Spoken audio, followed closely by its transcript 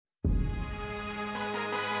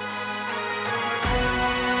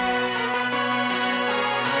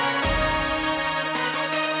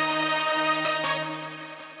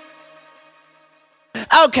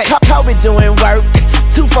Okay, Kobe doing work.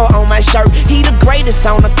 2-4 on my shirt. He the greatest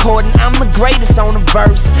on the court, and I'm the greatest on the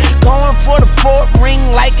verse. Going for the fourth ring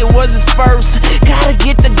like it was his first. Gotta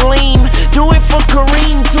get the gleam. Do it for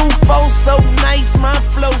Kareem. 2-4 so nice, my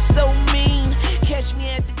flow so mean. Catch me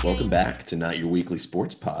at the game. Welcome back to Not Your Weekly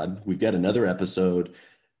Sports Pod. We've got another episode,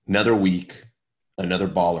 another week, another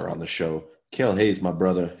baller on the show. Cale Hayes, my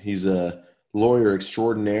brother. He's a lawyer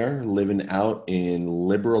extraordinaire living out in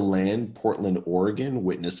liberal land, Portland, Oregon,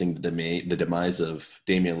 witnessing the demise of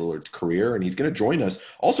Damian Lillard's career. And he's going to join us.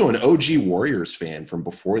 Also an OG Warriors fan from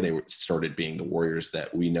before they started being the Warriors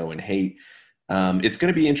that we know and hate. It's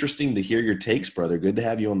going to be interesting to hear your takes, brother. Good to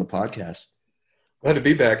have you on the podcast. Glad to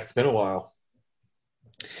be back. It's been a while.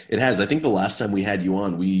 It has. I think the last time we had you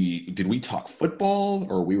on, did we talk football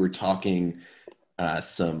or we were talking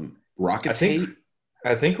some Rockets hate?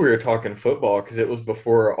 I think we were talking football because it was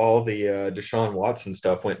before all the Deshaun Watson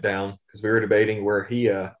stuff went down because we were debating where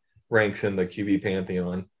he ranks in the QB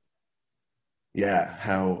pantheon. Yeah,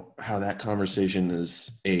 how that conversation has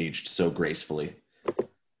aged so gracefully.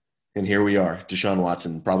 And here we are, Deshaun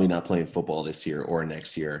Watson probably not playing football this year or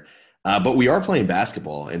next year. But we are playing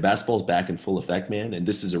basketball, and basketball's back in full effect, man. And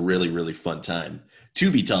this is a really, really fun time to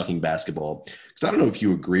be talking basketball. Because I don't know if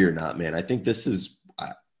you agree or not, man. I think this is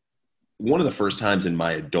one of the first times in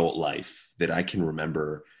my adult life that I can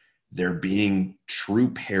remember there being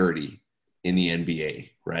true parity in the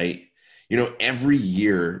NBA, right? You know, every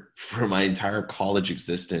year for my entire college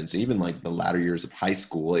existence, even like the latter years of high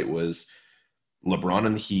school, it was LeBron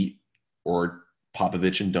and the Heat or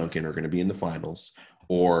Popovich and Duncan are going to be in the finals,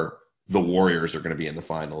 or the Warriors are going to be in the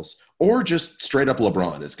finals, or just straight up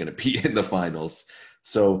LeBron is going to be in the finals.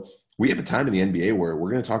 So we have a time in the NBA where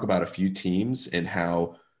we're going to talk about a few teams and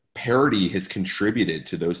how parity has contributed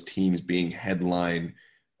to those teams being headline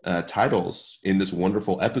titles in this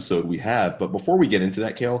wonderful episode we have. But before we get into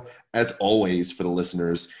that, Cale, as always for the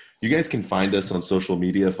listeners, you guys can find us on social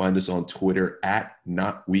media. Find us on Twitter at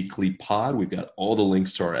NotWeeklyPod. We've got all the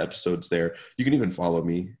links to our episodes there. You can even follow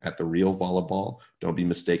me at The Real Volleyball. Don't be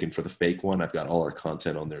mistaken for the fake one. I've got all our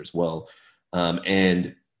content on there as well.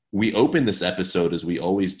 And we open this episode, as we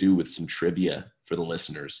always do, with some trivia for the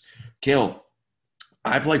listeners. Cale,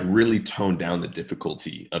 I've really toned down the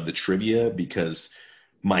difficulty of the trivia because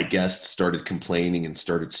my guests started complaining and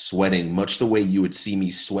started sweating, much the way you would see me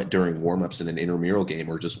sweat during warmups in an intramural game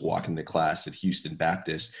or just walking to class at Houston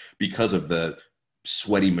Baptist because of the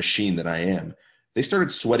sweaty machine that I am. They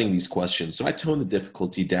started sweating these questions, so I toned the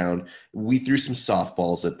difficulty down. We threw some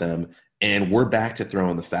softballs at them, and we're back to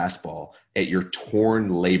throwing the fastball at your torn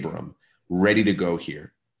labrum, ready to go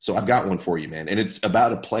here. So I've got one for you, man, and it's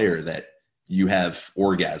about a player that you have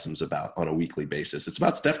orgasms about on a weekly basis. It's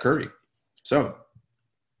about Steph Curry. So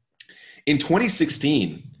in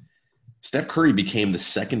 2016, Steph Curry became the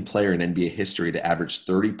second player in NBA history to average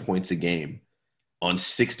 30 points a game on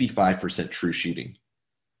 65% true shooting.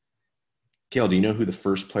 Cale, do you know who the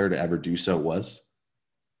first player to ever do so was?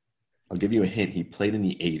 I'll give you a hint. He played in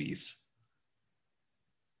the 80s.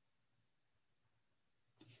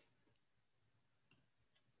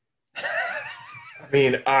 I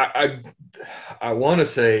mean, I want to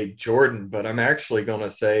say Jordan, but I'm actually going to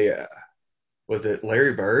say, was it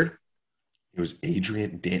Larry Bird? It was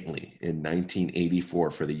Adrian Dantley in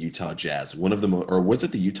 1984 for the Utah Jazz. One of the or was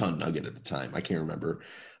it the Utah Nugget at the time? I can't remember.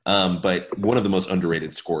 But one of the most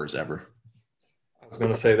underrated scorers ever. I was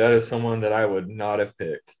going to say that is someone that I would not have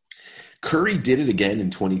picked. Curry did it again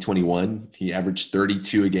in 2021. He averaged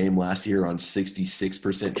 32 a game last year on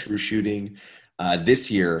 66% true shooting. This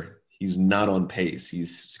year, he's not on pace.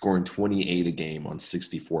 He's scoring 28 a game on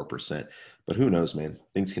 64%. But who knows, man?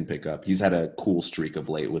 Things can pick up. He's had a cool streak of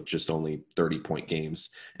late with just only 30-point games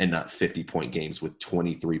and not 50-point games with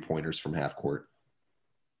 23-pointers from half court.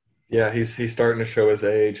 Yeah, he's starting to show his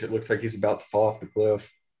age. It looks like he's about to fall off the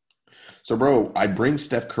cliff. So, bro, I bring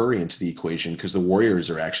Steph Curry into the equation because the Warriors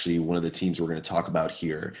are actually one of the teams we're going to talk about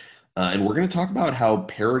here. And we're going to talk about how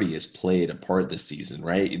parity has played a part this season,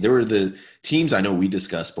 right? There were the teams I know we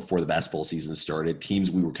discussed before the basketball season started, teams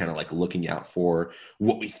we were kind of looking out for,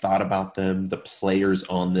 what we thought about them, the players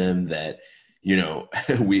on them that,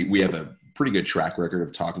 we have a pretty good track record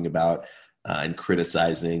of talking about and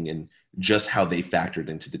criticizing, and just how they factored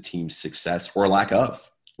into the team's success or lack of,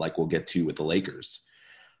 like we'll get to with the Lakers.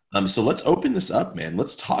 So let's open this up, man.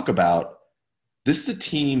 Let's talk about this. Is a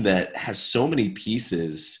team that has so many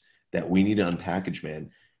pieces that we need to unpackage, man.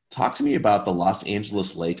 Talk to me about the Los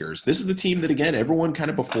Angeles Lakers. This is the team that, again, everyone kind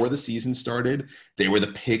of before the season started, they were the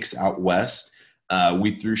picks out west.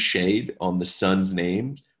 We threw shade on the Suns'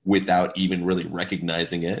 name without even really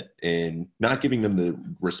recognizing it and not giving them the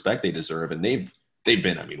respect they deserve. And they've they've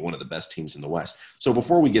been, one of the best teams in the West. So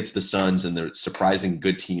before we get to the Suns and the surprising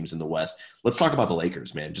good teams in the West, let's talk about the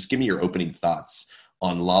Lakers, man. Just give me your opening thoughts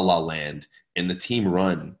on La La Land and the team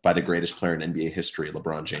run by the greatest player in NBA history,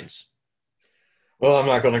 LeBron James. Well, I'm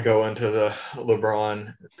not going to go into the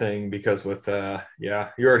LeBron thing because with, you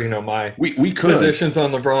already know my we could. Positions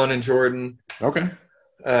on LeBron and Jordan. Okay.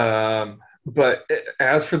 But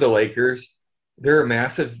as for the Lakers, they're a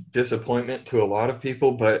massive disappointment to a lot of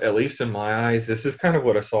people, but at least in my eyes, this is kind of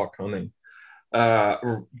what I saw coming.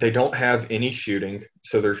 They don't have any shooting,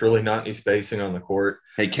 so there's really not any spacing on the court.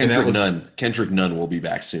 Hey, Kendrick Nunn will be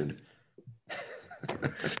back soon.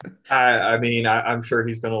 I'm sure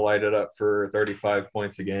he's going to light it up for 35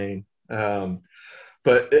 points a game.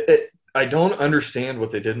 But I don't understand what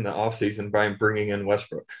they did in the offseason by bringing in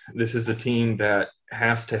Westbrook. This is a team that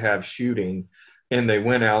has to have shooting, and they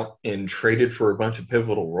went out and traded a bunch of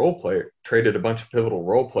pivotal role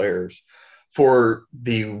players for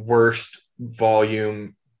the worst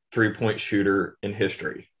volume three-point shooter in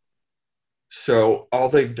history. So all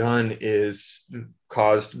they've done is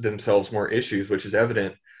caused themselves more issues, which is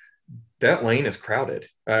evident. That lane is crowded.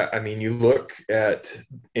 You look at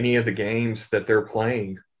any of the games that they're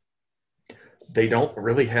playing, they don't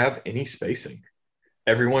really have any spacing.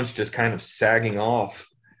 Everyone's just kind of sagging off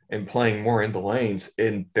and playing more in the lanes,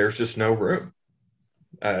 and there's just no room.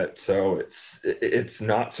 So it's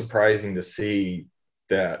not surprising to see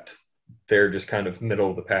that they're just kind of middle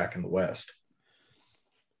of the pack in the West.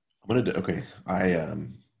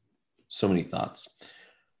 So many thoughts.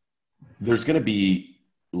 There's going to be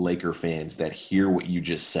Laker fans that hear what you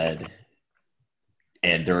just said,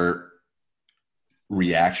 and their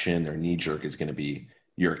reaction, their knee jerk is going to be,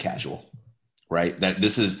 you're a casual, right?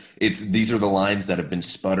 These are the lines that have been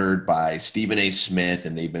sputtered by Stephen A. Smith,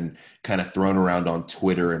 and they've been kind of thrown around on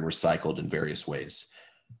Twitter and recycled in various ways.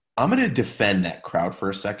 I'm going to defend that crowd for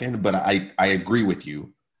a second, but I agree with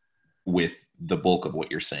you with the bulk of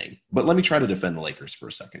what you're saying. But let me try to defend the Lakers for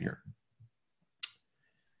a second here.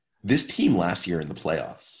 This team last year in the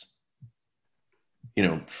playoffs,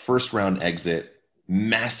 first round exit,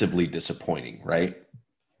 massively disappointing, right?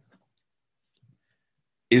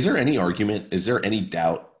 Is there any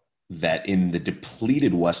doubt that in the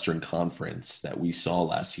depleted Western Conference that we saw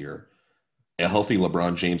last year, a healthy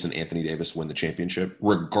LeBron James and Anthony Davis win the championship,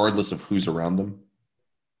 regardless of who's around them?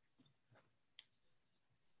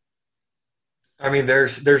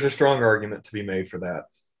 There's a strong argument to be made for that.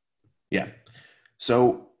 Yeah.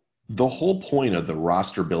 So the whole point of the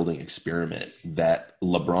roster building experiment that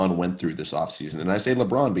LeBron went through this offseason, and I say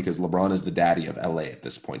LeBron because LeBron is the daddy of LA at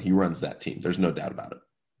this point. He runs that team. There's no doubt about it.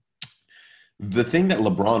 The thing that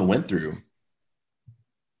LeBron went through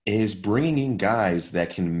is bringing in guys that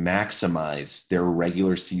can maximize their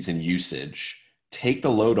regular season usage, take the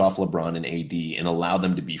load off LeBron and AD, and allow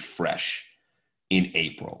them to be fresh in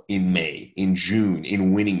April, in May, in June,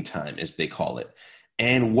 in winning time, as they call it.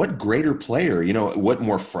 And what greater player, what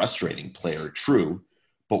more frustrating player, true,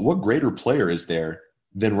 but what greater player is there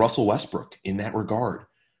than Russell Westbrook in that regard?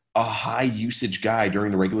 A high usage guy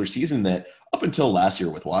during the regular season that up until last year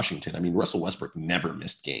with Washington, Russell Westbrook never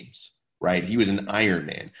missed games, right? He was an Iron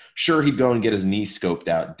Man. Sure, he'd go and get his knee scoped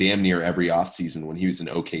out damn near every offseason when he was in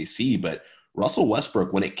OKC, but Russell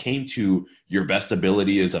Westbrook, when it came to your best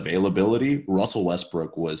ability is availability, Russell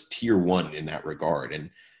Westbrook was tier one in that regard. And,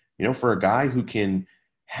 for a guy who can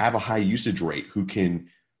have a high usage rate, who can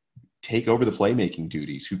take over the playmaking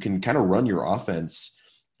duties, who can kind of run your offense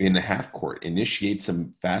in the half court, initiate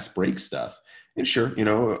some fast break stuff. And sure,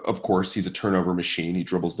 of course, he's a turnover machine. He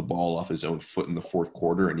dribbles the ball off his own foot in the fourth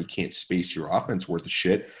quarter, and he can't space your offense worth of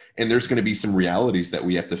shit. And there's going to be some realities that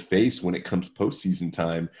we have to face when it comes postseason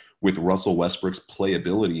time with Russell Westbrook's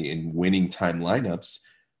playability in winning time lineups.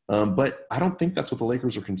 But I don't think that's what the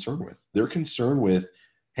Lakers are concerned with. They're concerned with,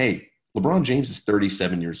 hey, LeBron James is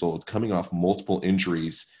 37 years old, coming off multiple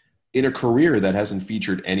injuries in a career that hasn't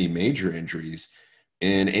featured any major injuries.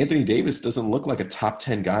 And Anthony Davis doesn't look like a top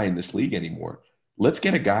 10 guy in this league anymore. Let's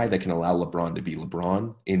get a guy that can allow LeBron to be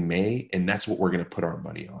LeBron in May, and that's what we're going to put our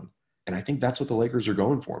money on. And I think that's what the Lakers are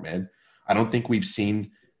going for, man. I don't think we've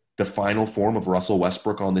seen the final form of Russell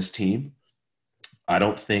Westbrook on this team. I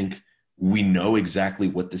don't think we know exactly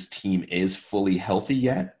what this team is fully healthy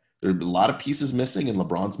yet. There are a lot of pieces missing, and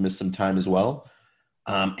LeBron's missed some time as well.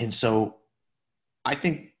 And so I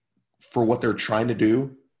think for what they're trying to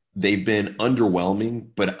do, they've been underwhelming,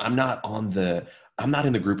 but I'm not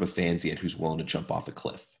in the group of fans yet who's willing to jump off the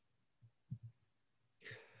cliff.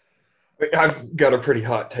 I've got a pretty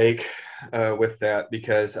hot take with that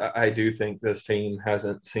because I do think this team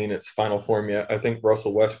hasn't seen its final form yet. I think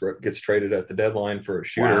Russell Westbrook gets traded at the deadline for a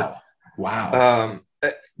shooter. Wow. Wow.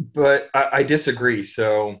 But I disagree.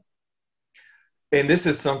 So, and this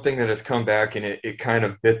is something that has come back and it kind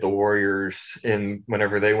of bit the Warriors in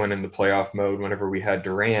whenever they went in the playoff mode, whenever we had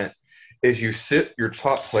Durant, is you sit your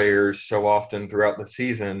top players so often throughout the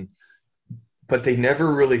season, but they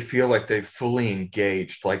never really feel like they've fully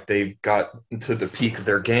engaged, like they've got to the peak of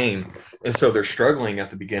their game. And so they're struggling at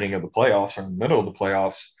the beginning of the playoffs or in the middle of the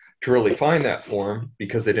playoffs to really find that form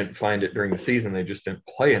because they didn't find it during the season. They just didn't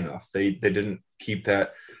play enough. They didn't keep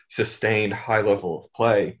that sustained high level of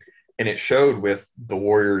play. And it showed with the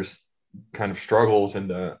Warriors kind of struggles in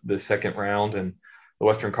the second round and the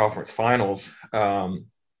Western Conference Finals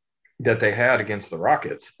that they had against the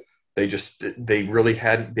Rockets. They really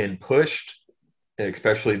hadn't been pushed,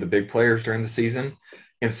 especially the big players during the season.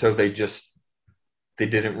 And so they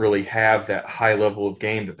didn't really have that high level of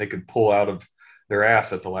game that they could pull out of their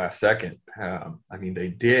ass at the last second. I mean, they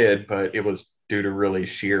did, but it was due to really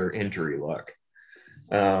sheer injury luck.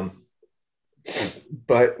 Um,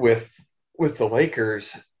 but with the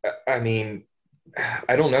Lakers, I mean,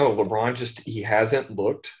 I don't know. LeBron he hasn't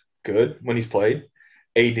looked good when he's played.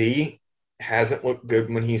 AD hasn't looked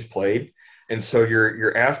good when he's played. And so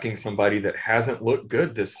you're asking somebody that hasn't looked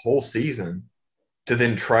good this whole season to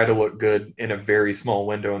then try to look good in a very small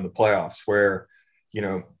window in the playoffs where,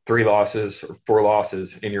 3 losses or 4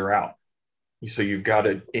 losses and you're out. So you've got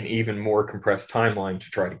an even more compressed timeline to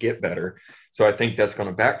try to get better. So I think that's going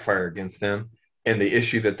to backfire against them. And the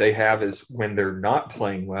issue that they have is when they're not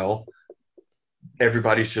playing well,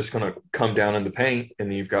 everybody's just going to come down in the paint, and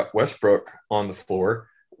then you've got Westbrook on the floor.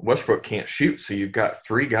 Westbrook can't shoot, so you've got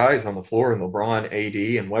 3 guys on the floor, and LeBron,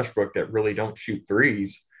 AD, and Westbrook that really don't shoot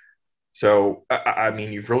threes. So, I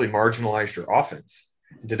mean, you've really marginalized your offense.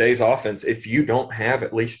 In today's offense, if you don't have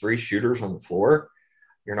at least 3 shooters on the floor,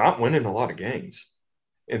 you're not winning a lot of games.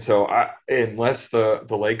 And so, unless the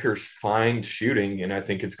Lakers find shooting, and I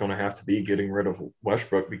think it's going to have to be getting rid of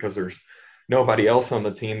Westbrook because there's nobody else on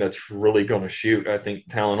the team that's really going to shoot. I think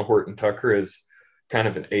Talon Horton Tucker is kind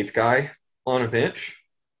of an 8th guy on a bench.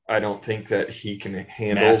 I don't think that he can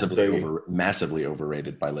handle Massively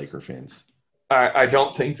overrated by Laker fans. I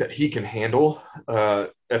don't think that he can handle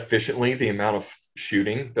efficiently the amount of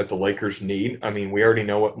shooting that the Lakers need. I mean, we already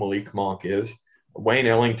know what Malik Monk is. Wayne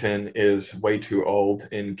Ellington is way too old,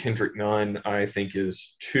 and Kendrick Nunn, I think,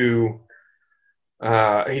 is too.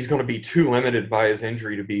 He's going to be too limited by his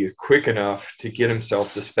injury to be quick enough to get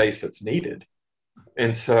himself the space that's needed.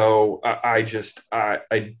 And so I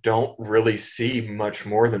don't really see much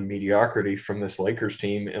more than mediocrity from this Lakers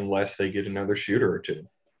team unless they get another shooter or two.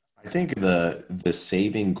 I think the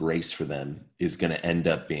saving grace for them is going to end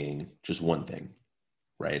up being just one thing,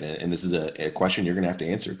 right? And this is a question you're going to have to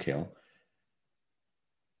answer, Kale.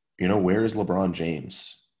 Where is LeBron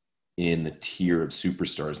James in the tier of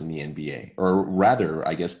superstars in the NBA? Or rather,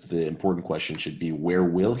 I guess the important question should be, where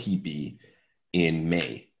will he be in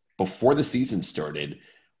May? Before the season started,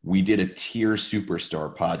 we did a tier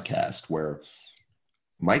superstar podcast where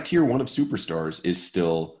my tier 1 of superstars is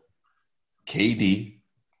still KD,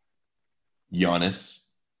 Giannis,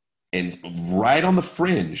 and right on the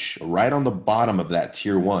fringe, right on the bottom of that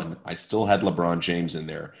tier 1, I still had LeBron James in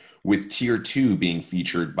there, with tier 2 being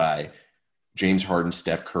featured by James Harden,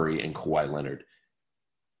 Steph Curry, and Kawhi Leonard.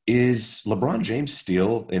 Is LeBron James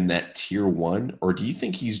still in that tier 1, or do you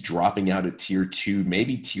think he's dropping out of tier 2,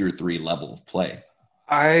 maybe tier 3 level of play?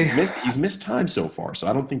 He's missed time so far, so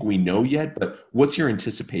I don't think we know yet, but what's your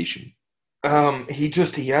anticipation?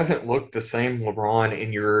 He hasn't looked the same LeBron,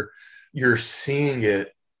 and you're seeing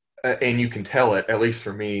it, and you can tell it, at least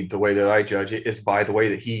for me, the way that I judge it is by the way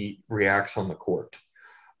that he reacts on the court.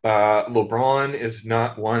 LeBron is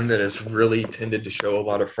not one that has really tended to show a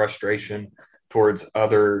lot of frustration towards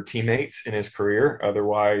other teammates in his career.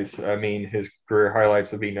 Otherwise, I mean, his career highlights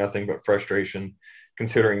would be nothing but frustration,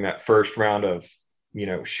 considering that first round of,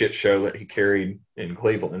 shit show that he carried in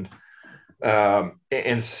Cleveland.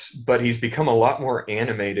 But he's become a lot more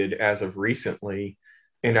animated as of recently.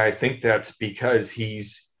 And I think that's because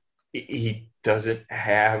he doesn't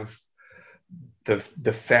have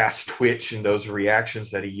the fast twitch and those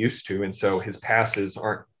reactions that he used to. And so his passes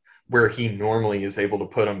aren't where he normally is able to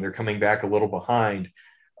put them. They're coming back a little behind.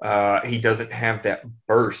 He doesn't have that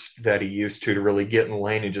burst that he used to really get in the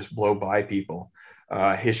lane and just blow by people.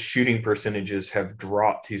 His shooting percentages have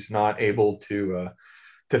dropped. He's not able to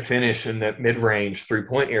finish in that mid-range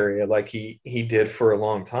 3-point area like he did for a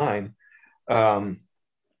long time.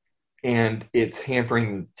 And it's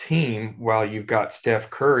hampering the team while you've got Steph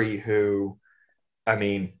Curry, who, I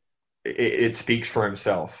mean, it speaks for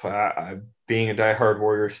himself. Being a diehard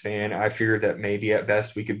Warriors fan, I feared that maybe at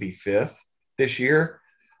best we could be 5th this year.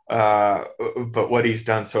 But what he's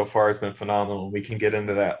done so far has been phenomenal. We can get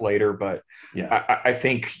into that later, but Yeah. I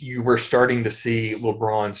think you were starting to see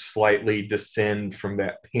LeBron slightly descend from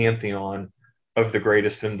that pantheon of the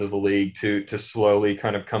greatest into the league to slowly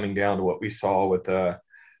kind of coming down to what we saw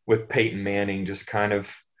with Peyton Manning, just kind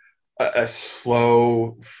of a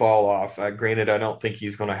slow fall off. Granted, I don't think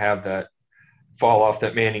he's going to have that fall off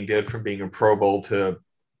that Manning did from being a Pro Bowl to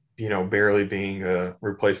barely being a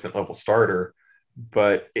replacement level starter,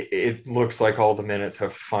 but it looks like all the minutes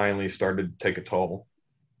have finally started to take a toll.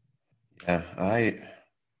 Yeah. I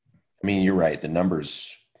mean, you're right. The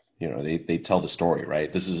numbers, they tell the story,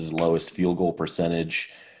 right? This is his lowest field goal percentage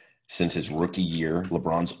since his rookie year.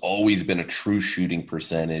 LeBron's always been a true shooting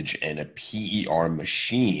percentage and a PER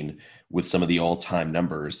machine with some of the all-time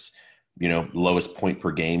numbers. Lowest point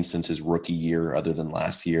per game since his rookie year, other than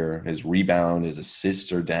last year. His rebound, his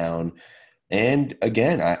assists are down. And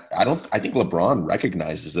again, I think LeBron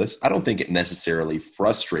recognizes this. I don't think it necessarily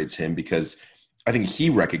frustrates him because I think he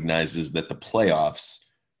recognizes that the playoffs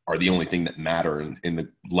are the only thing that matter in the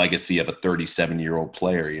legacy of a 37-year-old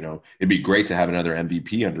player. It'd be great to have another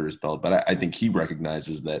MVP under his belt, but I think he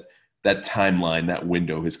recognizes that that timeline, that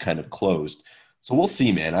window has kind of closed. So we'll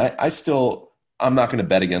see, man. I'm not going to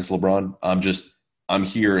bet against LeBron. I'm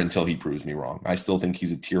here until he proves me wrong. I still think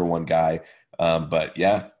he's a tier one guy. But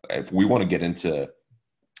yeah, if we want to get into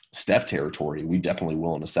Steph territory, we definitely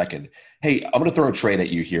will in a second. Hey, I'm going to throw a trade at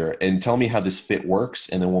you here and tell me how this fit works,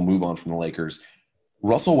 and then we'll move on from the Lakers.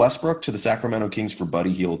 Russell Westbrook to the Sacramento Kings for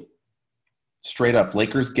Buddy Hield. Straight up,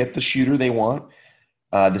 Lakers get the shooter they want.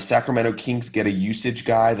 The Sacramento Kings get a usage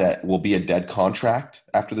guy that will be a dead contract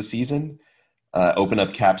after the season. Open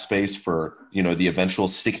up cap space for the eventual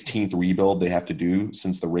 16th rebuild they have to do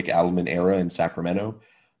since the Rick Adelman era in Sacramento.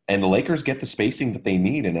 And the Lakers get the spacing that they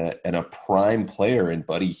need and a prime player in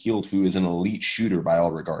Buddy Hield, who is an elite shooter by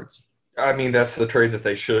all regards. I mean, that's the trade that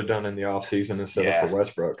they should have done in the offseason instead of for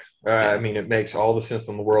Westbrook. I mean, it makes all the sense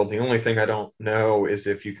in the world. The only thing I don't know is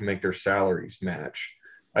if you can make their salaries match.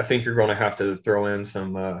 I think you're going to have to throw in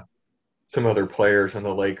some other players on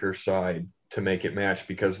the Lakers side to make it match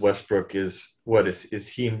because Westbrook is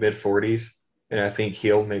he in mid 40s? And I think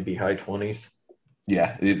Hield may be high 20s.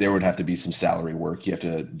 Yeah, there would have to be some salary work. You have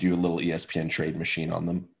to do a little ESPN trade machine on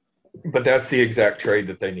them. But that's the exact trade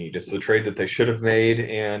that they need. It's the trade that they should have made,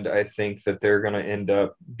 and I think that they're going to end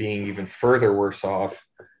up being even further worse off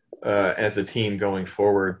as a team going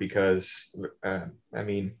forward because, I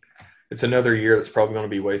mean, it's another year that's probably going to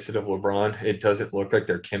be wasted of LeBron. It doesn't look like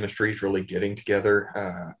their chemistry is really getting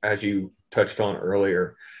together. As you touched on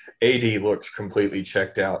earlier, AD looks completely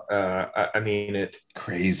checked out. I mean, it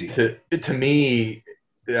crazy to me.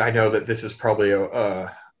 I know that this is probably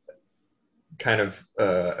a kind of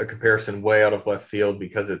a comparison way out of left field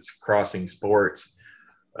because it's crossing sports,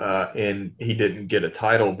 and he didn't get a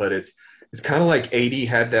title, but it's kind of like AD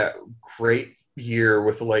had that great year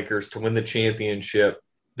with the Lakers to win the championship,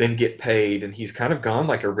 then get paid, and he's kind of gone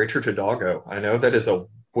like a Richard Hidalgo. I know that is a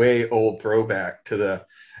way old throwback to the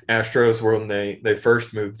Astros when they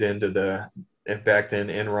first moved into the back then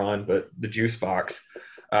Enron, but the juice box.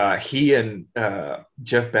 He and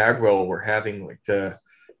Jeff Bagwell were having like the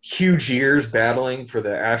huge years battling for the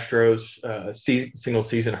Astros single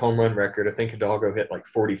season home run record. I think Hidalgo hit like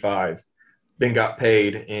 45, then got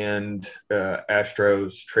paid, and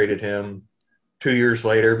Astros traded him 2 years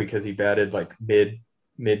later because he batted like mid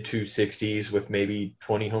 260s with maybe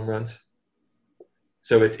 20 home runs.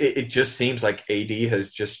 So it just seems like AD has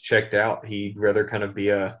just checked out. He'd rather kind of be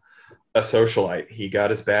a socialite. He got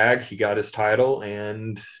his bag, he got his title,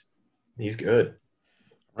 and he's good.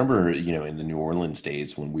 Remember, in the New Orleans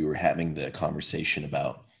days when we were having the conversation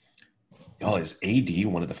about, is AD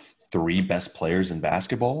one of the three best players in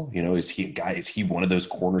basketball? Is he one of those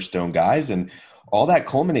cornerstone guys? And all that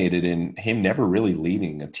culminated in him never really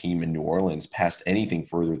leading a team in New Orleans past anything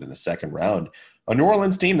further than the second round. A New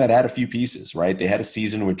Orleans team that had a few pieces, right? They had a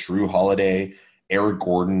season with Drew Holiday, Eric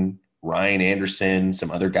Gordon, Ryan Anderson, some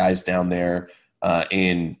other guys down there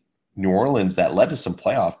in New Orleans that led to some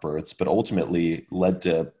playoff berths, but ultimately led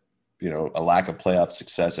to, a lack of playoff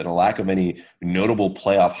success and a lack of any notable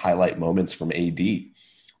playoff highlight moments from AD.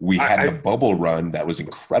 We had the bubble run that was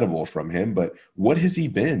incredible from him, but what has he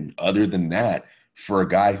been other than that for a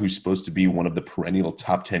guy who's supposed to be one of the perennial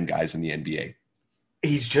top 10 guys in the NBA?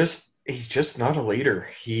 He's just not a leader.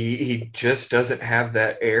 He just doesn't have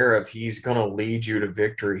that air of he's going to lead you to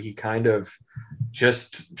victory. He kind of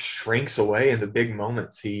just shrinks away in the big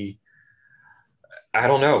moments. I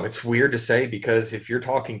don't know. It's weird to say because if you're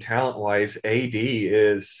talking talent-wise, AD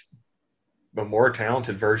is a more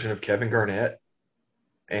talented version of Kevin Garnett.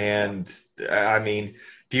 And I mean,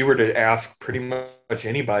 if you were to ask pretty much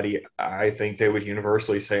anybody, I think they would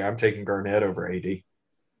universally say, I'm taking Garnett over AD.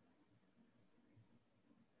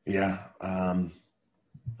 Yeah.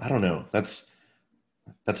 I don't know. That's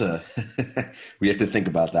a we have to think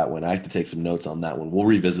about that one. I have to take some notes on that one. We'll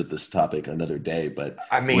revisit this topic another day, but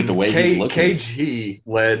I with the mean, way he's looking, KG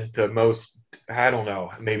led the most, I don't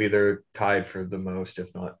know, maybe they're tied for the most,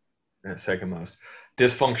 if not second most,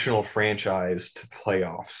 dysfunctional franchise to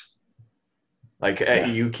playoffs. Like, yeah.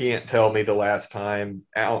 you can't tell me the last time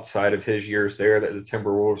outside of his years there that the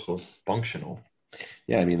Timberwolves were functional.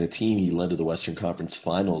 Yeah, I mean the team he led to the Western Conference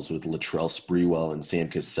Finals with Latrell Sprewell and Sam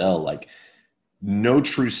Cassell, like no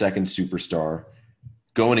true second superstar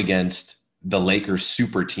going against the Lakers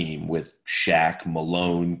super team with Shaq,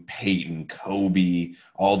 Malone, Peyton, Kobe,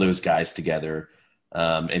 all those guys together.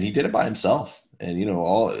 And he did it by himself. And, you know,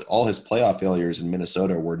 all his playoff failures in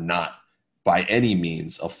Minnesota were not by any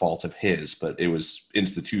means a fault of his, but it was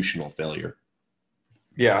institutional failure.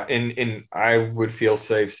 Yeah, and I would feel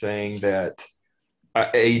safe saying that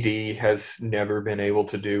AD has never been able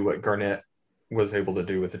to do what Garnett was able to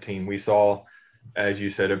do with the team. We saw, as you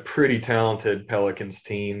said, a pretty talented Pelicans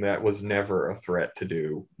team that was never a threat to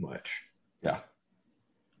do much. Yeah.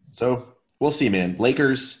 So we'll see, man.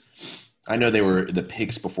 Lakers, I know they were the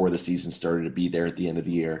picks before the season started to be there at the end of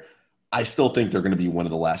the year. I still think they're going to be one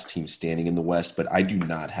of the last teams standing in the West, but I do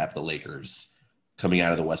not have the Lakers coming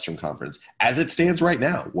out of the Western Conference. As it stands right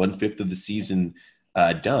now, 1/5 of the season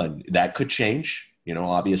done. That could change. You know,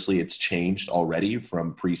 obviously it's changed already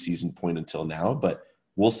from preseason point until now, but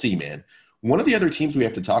we'll see, man. One of the other teams we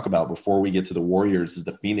have to talk about before we get to the Warriors is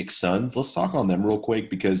the Phoenix Suns. Let's talk on them real quick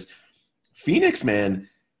because Phoenix, man,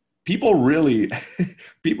 people really,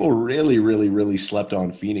 people really slept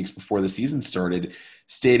on Phoenix before the season started,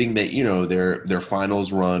 stating that, you know, their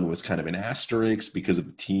finals run was kind of an asterisk because of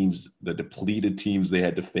the teams, the depleted teams they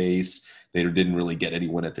had to face. They didn't really get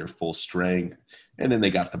anyone at their full strength. And then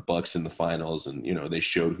they got the Bucks in the finals, and, you know, they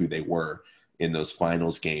showed who they were in those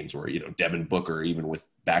finals games where, you know, Devin Booker, even with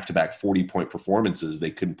back-to-back 40-point performances,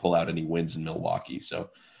 they couldn't pull out any wins in Milwaukee.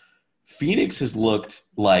 So Phoenix has looked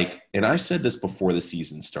like, and I said this before the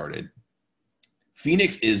season started,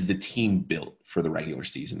 Phoenix is the team built for the regular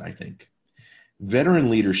season, I think.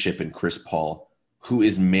 Veteran leadership in Chris Paul, who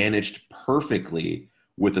is managed perfectly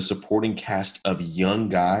with a supporting cast of young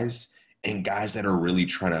guys and guys that are really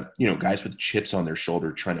trying to, you know, guys with chips on their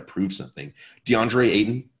shoulder trying to prove something. DeAndre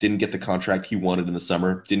Ayton didn't get the contract he wanted in the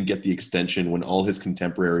summer, didn't get the extension when all his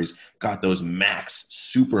contemporaries got those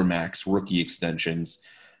super max rookie extensions.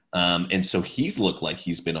 And so he's looked like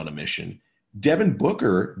he's been on a mission. Devin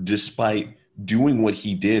Booker, despite doing what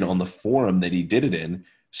he did on the forum that he did it in,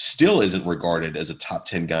 still isn't regarded as a top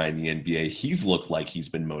 10 guy in the NBA. He's looked like he's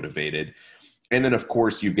been motivated. And then, of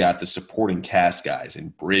course, you've got the supporting cast guys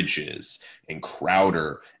and Bridges and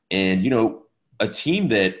Crowder and, you know, a team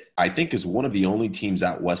that I think is one of the only teams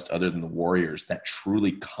out West other than the Warriors that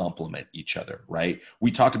truly complement each other, right?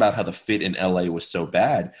 We talked about how the fit in LA was so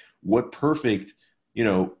bad. What perfect, you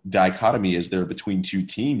know, dichotomy is there between two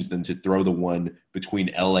teams than to throw the one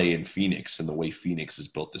between LA and Phoenix and the way Phoenix has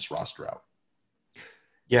built this roster out?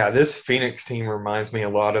 Yeah, this Phoenix team reminds me a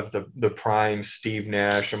lot of the prime Steve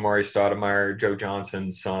Nash, Amari Stoudemire, Joe Johnson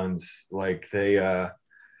Suns. Like they have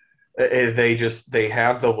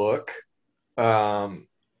the look,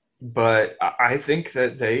 but I think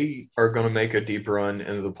that they are going to make a deep run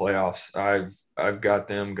into the playoffs. I've got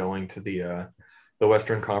them going to the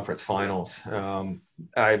Western Conference Finals.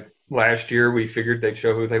 I last year we figured they'd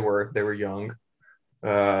show who they were. They were young.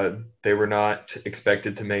 They were not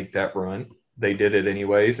expected to make that run. They did it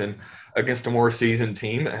anyways, and against a more seasoned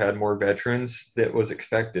team that had more veterans that was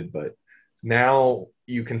expected. But now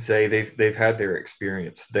you can say they've had their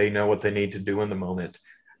experience. They know what they need to do in the moment.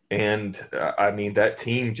 And I mean, that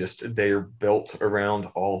team they're built around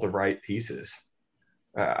all the right pieces.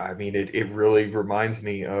 I mean, it really reminds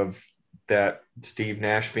me of that Steve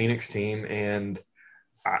Nash Phoenix team, and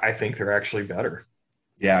I think they're actually better.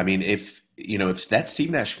 Yeah, I mean, if that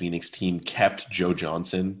Steve Nash Phoenix team kept Joe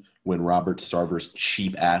Johnson when Robert Sarver's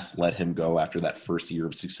cheap ass let him go after that first year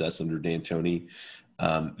of success under D'Antoni,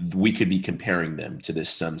 we could be comparing them to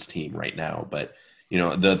this Suns team right now. But, you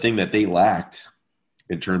know, the thing that they lacked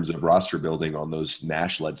in terms of roster building on those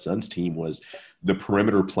Nash-led Suns team was the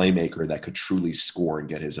perimeter playmaker that could truly score and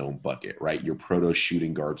get his own bucket, right? Your proto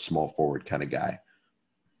shooting guard, small forward kind of guy.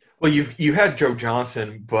 Well, you had Joe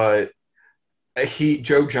Johnson, but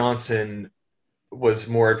Joe Johnson was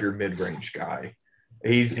more of your mid-range guy.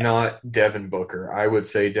 He's not Devin Booker. I would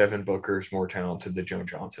say Devin Booker is more talented than Joe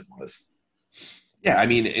Johnson was. Yeah, I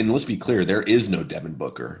mean, and let's be clear, there is no Devin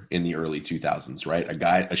Booker in the early 2000s,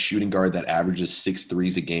 right? A shooting guard that averages 6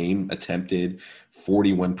 threes a game, attempted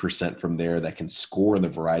 41% from there, that can score in the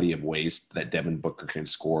variety of ways that Devin Booker can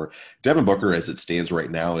score. Devin Booker, as it stands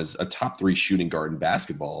right now, is a top three shooting guard in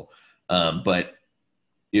basketball. But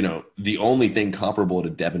the only thing comparable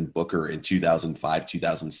to Devin Booker in 2005,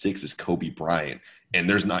 2006 is Kobe Bryant. And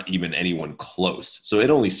there's not even anyone close. So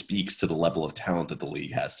it only speaks to the level of talent that the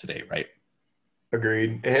league has today, right?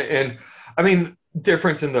 Agreed. And I mean,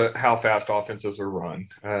 difference in the how fast offenses are run.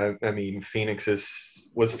 I mean, Phoenix is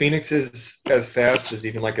as fast as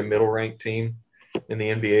even like a middle ranked team in the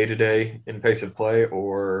NBA today in pace of play,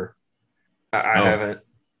 or I No, haven't.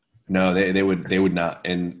 no, they would not.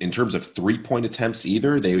 And in terms of 3-point attempts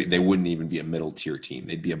either, they wouldn't even be a middle tier team.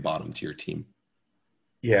 They'd be a bottom tier team.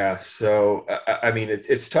 Yeah, so I mean,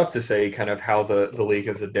 it's tough to say kind of how the league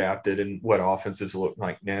has adapted and what offenses look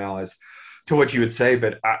like now as to what you would say,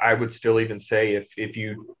 but I would still even say if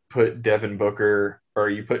you put Devin Booker or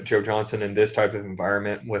you put Joe Johnson in this type of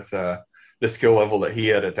environment with the skill level that he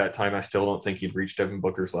had at that time, I still don't think he'd reach Devin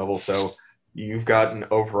Booker's level. So you've got an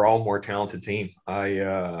overall more talented team.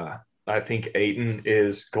 I think Aiton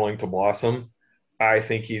is going to blossom. I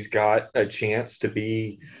think he's got a chance to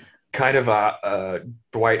be kind of a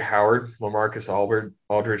Dwight Howard,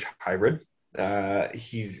 Aldridge hybrid.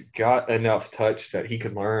 He's got enough touch that he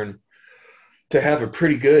could learn to have a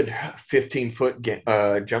pretty good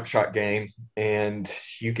 15-foot jump shot game, and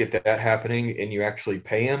you get that happening, and you actually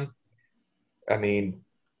pay him. I mean,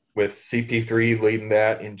 with CP3 leading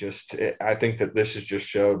that, and I think that this has just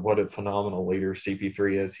showed what a phenomenal leader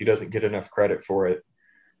CP3 is. He doesn't get enough credit for it.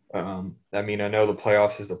 I mean, I know the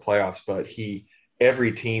playoffs is the playoffs, but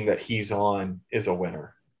every team that he's on is a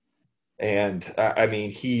winner. And I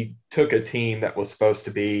mean, he took a team that was supposed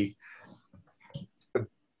to be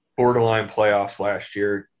borderline playoffs last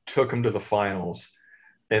year, took them to the finals,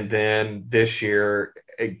 and then this year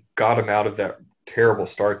it got them out of that terrible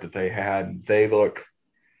start that they had. They look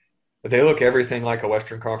everything like a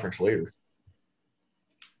Western Conference leader.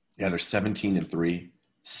 Yeah, they're 17-3,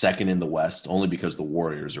 second in the West, only because the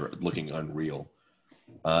Warriors are looking unreal.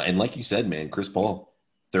 And like you said, man, Chris Paul,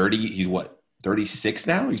 30, he's what, 36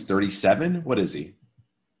 now? He's 37? What is he?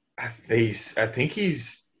 I think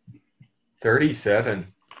he's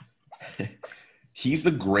 37. He's the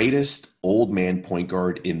greatest old man point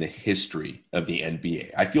guard in the history of the NBA.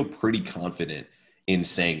 I feel pretty confident in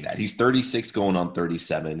saying that. He's 36 going on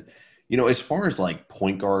 37. As far as like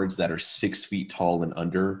point guards that are 6 feet tall and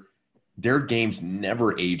under, their games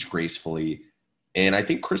never age gracefully. And I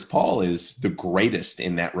think Chris Paul is the greatest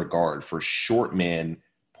in that regard for short man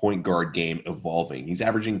point guard game evolving. He's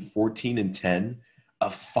averaging 14 and 10, a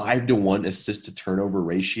 5-to-1 assist to turnover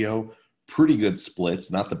ratio, pretty good splits,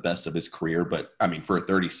 not the best of his career, but I mean, for a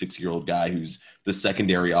 36-year-old guy who's the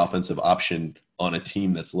secondary offensive option on a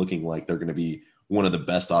team that's looking like they're going to be one of the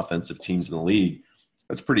best offensive teams in the league,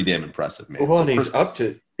 that's pretty damn impressive, man. Well, So and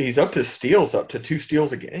he's up to steals, up to 2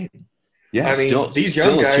 steals a game. yeah, I mean, still these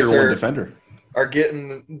young still a tier guys one defender. are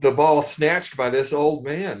getting the ball snatched by this old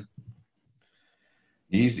man.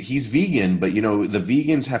 He's vegan, but the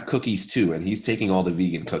vegans have cookies too, and he's taking all the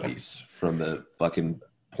vegan cookies from the fucking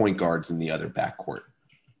point guards in the other backcourt.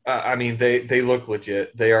 I mean, they look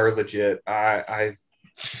legit. They are legit. I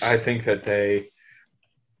think that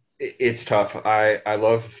it's tough. I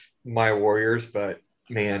love my Warriors, but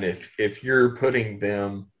man, if you're putting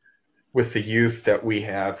them with the youth that we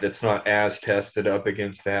have, that's not as tested up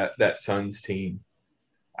against that Suns team,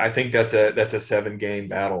 I think that's a 7-game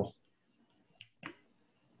battle.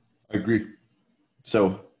 I agree.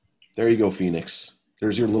 So there you go, Phoenix.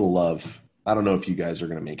 There's your little love. I don't know if you guys are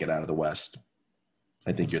going to make it out of the West.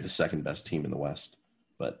 I think you're the second best team in the West,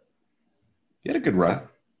 but you had a good run,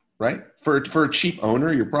 right? For a cheap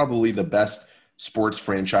owner, you're probably the best sports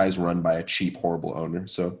franchise run by a cheap, horrible owner.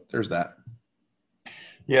 So there's that.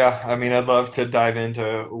 Yeah, I mean, I'd love to dive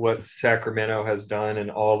into what Sacramento has done and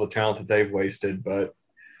all the talent that they've wasted, but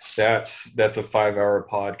that's a 5-hour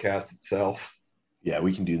podcast itself. Yeah,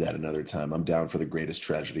 we can do that another time. I'm down for the greatest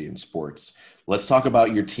tragedy in sports. Let's talk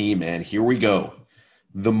about your team, man. Here we go.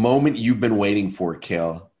 The moment you've been waiting for,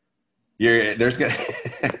 Kale.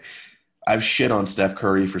 I've shit on Steph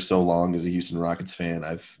Curry for so long as a Houston Rockets fan.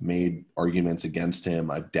 I've made arguments against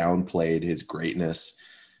him. I've downplayed his greatness.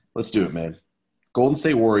 Let's do it, man. Golden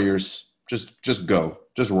State Warriors, just go.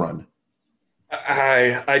 Just run.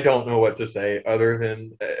 I don't know what to say other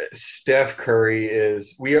than Steph Curry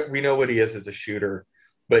is we know what he is as a shooter,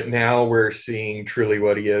 but now we're seeing truly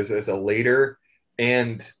what he is as a leader,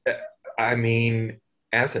 and I mean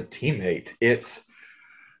as a teammate.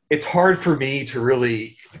 it's hard for me to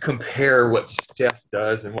really compare what Steph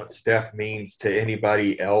does and what Steph means to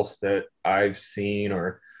anybody else that I've seen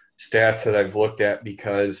or stats that I've looked at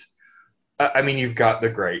because I mean you've got the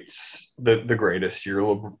greats, the greatest,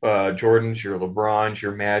 your Jordans, your LeBrons,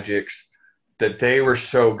 your Magics, that they were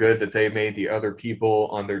so good that they made the other people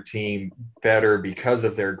on their team better because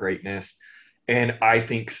of their greatness. And I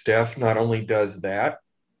think Steph not only does that,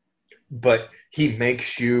 but he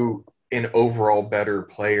makes you an overall better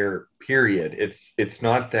player, period. It's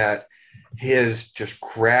not that his just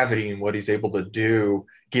gravity and what he's able to do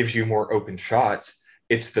gives you more open shots.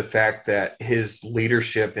 It's the fact that his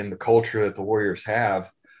leadership and the culture that the Warriors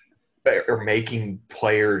have are making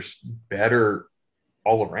players better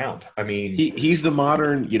all around. I mean, He's the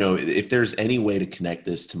modern, if there's any way to connect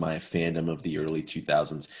this to my fandom of the early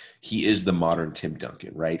 2000s, he is the modern Tim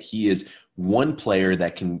Duncan, right? He is one player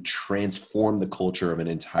that can transform the culture of an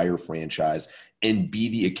entire franchise and be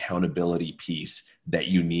the accountability piece that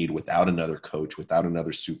you need without another coach, without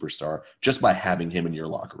another superstar, just by having him in your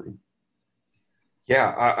locker room.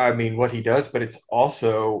 yeah, I mean what he does, but it's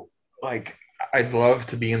also like I'd love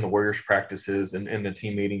to be in the Warriors practices and the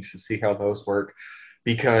team meetings to see how those work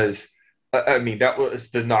because I mean that was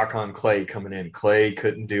the knock on Clay coming in. Clay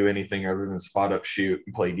couldn't do anything other than spot up, shoot,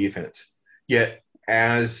 and play defense. Yet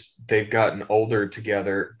as they've gotten older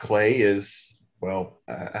together, Clay is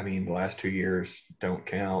I mean the last 2 years don't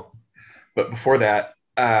count, but before that,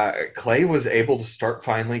 Clay was able to start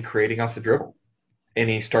finally creating off the dribble and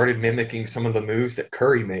he started mimicking some of the moves that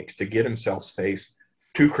Curry makes to get himself space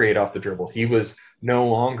to create off the dribble. He was no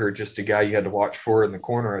longer just a guy you had to watch for in the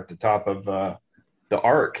corner at the top of the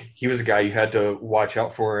arc. He was a guy you had to watch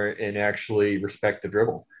out for and actually respect the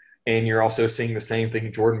dribble. And you're also seeing the same thing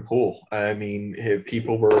in Jordan Poole. I mean,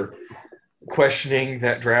 people were questioning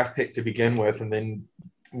that draft pick to begin with, and then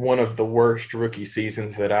one of the worst rookie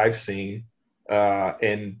seasons that I've seen.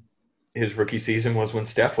 And his rookie season was when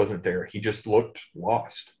Steph wasn't there. He just looked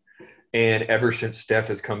lost. And ever since Steph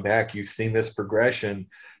has come back, you've seen this progression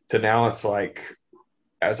to now it's like,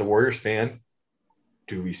 as a Warriors fan,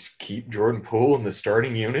 do we keep Jordan Poole in the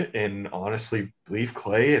starting unit and honestly leave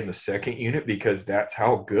Clay in the second unit? Because that's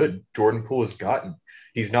how good Jordan Poole has gotten.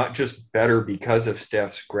 He's not just better because of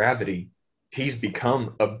Steph's gravity. He's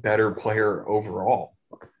become a better player overall.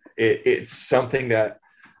 It's something that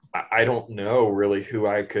I don't know really who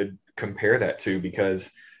I could compare that to because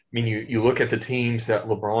 – I mean, you look at the teams that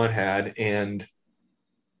LeBron had, and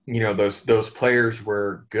those players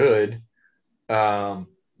were good, but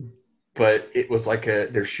it was like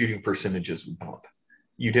their shooting percentages would bump.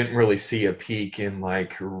 You didn't really see a peak in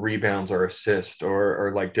like rebounds or assists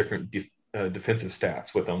or like different defensive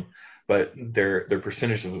stats with them, but their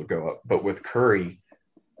percentages would go up. But with Curry,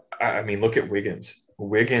 I mean, look at Wiggins.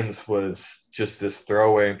 Wiggins was just this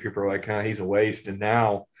throwaway, and people are like, he's a waste. And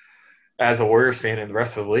now, as a Warriors fan and the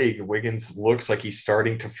rest of the league, Wiggins looks like he's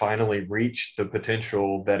starting to finally reach the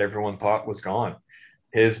potential that everyone thought was gone.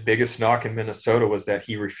 His biggest knock in Minnesota was that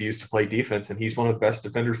he refused to play defense, and he's one of the best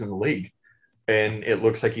defenders in the league. And it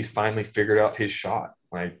looks like he's finally figured out his shot.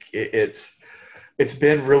 Like it's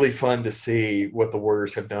been really fun to see what the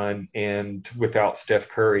Warriors have done. And without Steph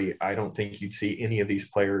Curry, I don't think you'd see any of these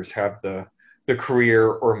players have the career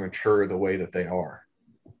or mature the way that they are.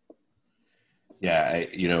 Yeah,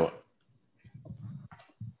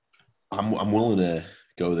 I'm willing to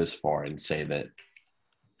go this far and say that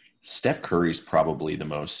Steph Curry is probably the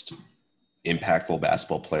most impactful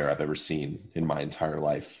basketball player I've ever seen in my entire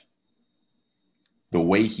life. The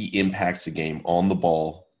way he impacts the game on the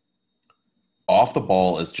ball, off the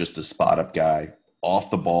ball as just a spot-up guy,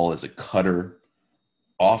 off the ball as a cutter,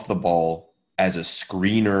 off the ball as a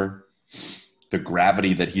screener, the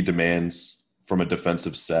gravity that he demands from a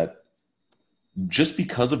defensive set. Just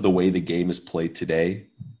because of the way the game is played today,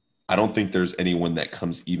 I don't think there's anyone that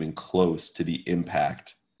comes even close to the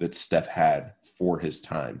impact that Steph had for his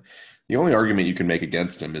time. The only argument you can make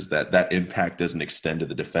against him is that that impact doesn't extend to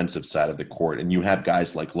the defensive side of the court. And you have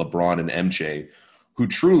guys like LeBron and MJ who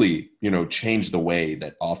truly, changed the way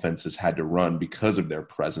that offenses had to run because of their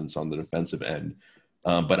presence on the defensive end.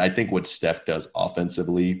 But I think what Steph does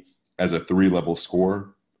offensively as a three-level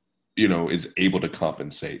scorer, is able to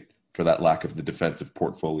compensate for that lack of the defensive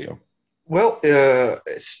portfolio. Well,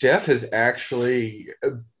 Steph has actually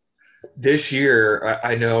this year.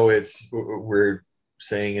 I know we're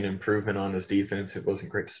saying an improvement on his defense. It wasn't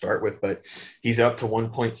great to start with, but he's up to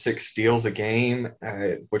 1.6 steals a game,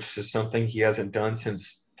 which is something he hasn't done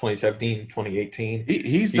since 2017, 2018.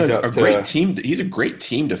 He's a great team. He's a great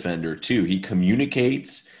team defender too. He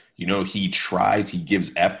communicates. He tries, he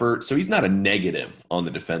gives effort. So he's not a negative on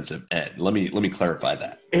the defensive end. Let me clarify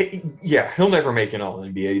that. Yeah, he'll never make an All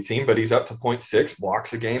NBA team, but he's up to 0.6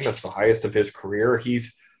 blocks a game. That's the highest of his career.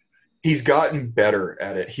 He's gotten better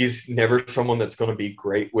at it. He's never someone that's going to be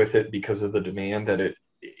great with it because of the demand that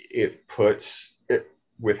it puts it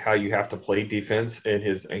with how you have to play defense and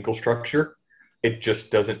his ankle structure. It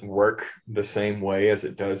just doesn't work the same way as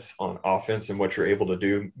it does on offense and what you're able to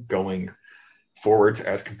do going forwards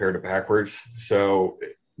as compared to backwards. So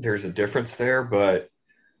there's a difference there, but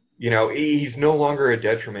he's no longer a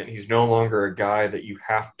detriment. He's no longer a guy that you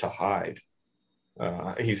have to hide.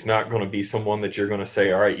 He's not going to be someone that you're going to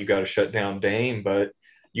say, all right, you got to shut down Dame, but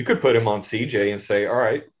you could put him on CJ and say, all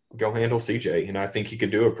right, go handle CJ. And I think he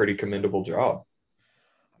could do a pretty commendable job.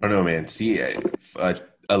 I don't know, man. See,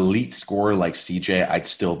 elite scorer like CJ, I'd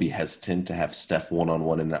still be hesitant to have Steph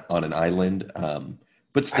one-on-one on an island.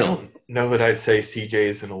 But still, I don't know that I'd say CJ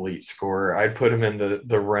is an elite scorer. I'd put him in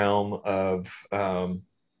the realm of bro,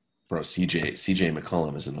 CJ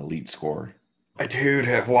McCollum is an elite scorer.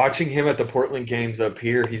 dude, watching him at the Portland games up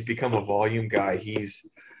here, he's become a volume guy. He's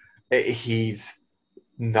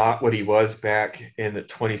not what he was back in the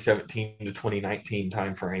 2017 to 2019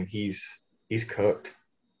 timeframe. He's cooked.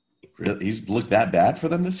 Really? He's looked that bad for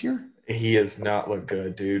them this year? He has not looked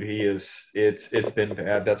good, dude. It's been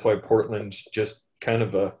bad. That's why Portland's just kind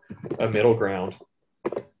of a middle ground.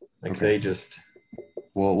 Like Okay. they just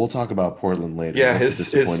Well, we'll talk about Portland later. Yeah, That's a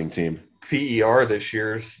disappointing team. PER this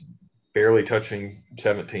year's barely touching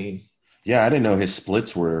 17. Yeah, I didn't know his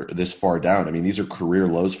splits were this far down. I mean, these are career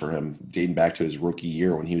lows for him, dating back to his rookie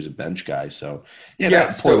year when he was a bench guy. So, yeah,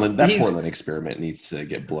 that Portland experiment needs to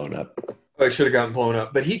get blown up. Oh, it should have gotten blown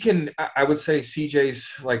up. But he can – I would say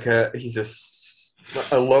CJ's like he's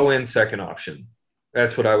a low-end second option.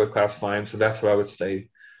 That's what I would classify him. So that's what I would say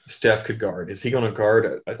Steph could guard. Is he going to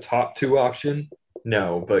guard a top two option?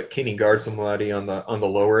 No, but can he guard somebody on the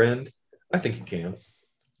lower end? I think he can.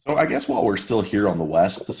 So I guess while we're still here on the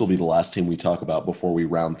West, this will be the last team we talk about before we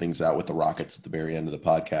round things out with the Rockets at the very end of the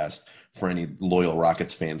podcast for any loyal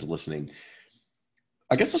Rockets fans listening.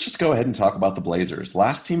 I guess let's just go ahead and talk about the Blazers.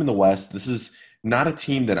 Last team in the West. This is not a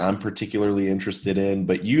team that I'm particularly interested in,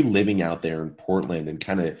 but you living out there in Portland and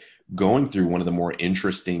kind of going through one of the more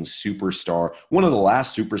interesting one of the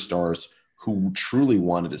last superstars who truly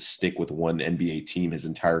wanted to stick with one NBA team his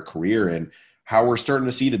entire career, and how we're starting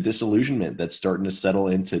to see the disillusionment that's starting to settle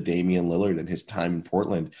into Damian Lillard and his time in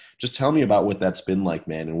Portland. Just tell me about what that's been like,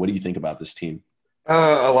 man, and what do you think about this team?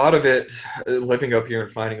 A lot of it, living up here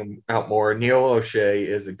and finding out more. Neil O'Shea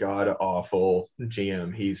is a god-awful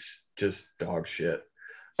GM. He's just dog shit.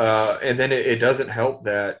 And then it doesn't help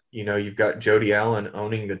that, you've got Jody Allen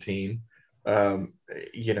owning the team.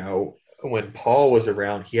 When Paul was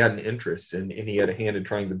around, he had an interest and he had a hand in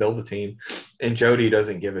trying to build the team. And Jody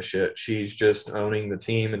doesn't give a shit. She's just owning the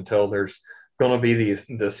team until there's going to be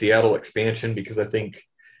the Seattle expansion, because I think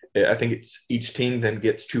it's each team then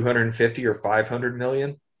gets 250 or 500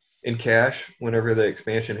 million in cash whenever the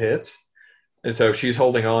expansion hits. And so she's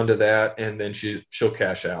holding on to that, and then she'll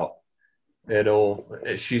cash out.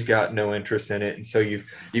 She's got no interest in it. And so you've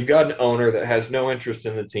got an owner that has no interest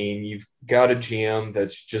in the team. You've got a GM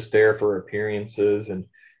that's just there for appearances and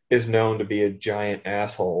is known to be a giant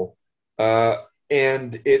asshole. And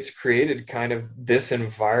it's created kind of this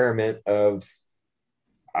environment of,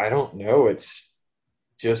 I don't know, it's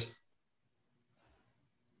just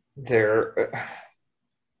their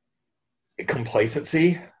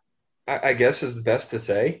complacency, I guess is the best to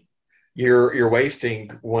say. You're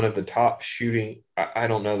wasting one of the top shooting. I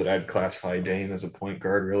don't know that I'd classify Dame as a point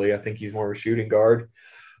guard, really. I think he's more of a shooting guard.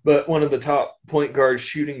 But one of the top point guard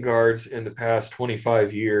shooting guards in the past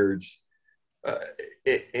 25 years,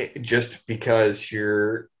 just because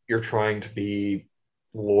you're trying to be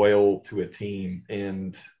loyal to a team,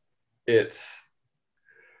 and it's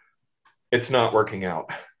not working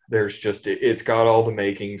out. It's got all the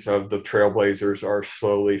makings of the Trailblazers are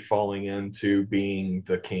slowly falling into being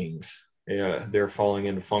the Kings. Yeah, they're falling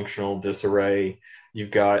into functional disarray.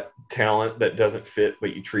 You've got talent that doesn't fit,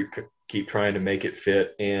 but you keep trying to make it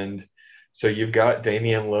fit. And so you've got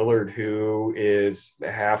Damian Lillard, who is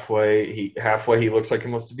halfway. He looks like he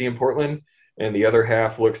wants to be in Portland, and the other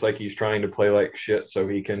half looks like he's trying to play like shit so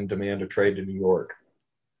he can demand a trade to New York.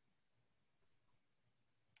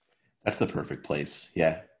 That's the perfect place.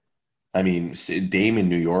 Yeah. I mean, Dame in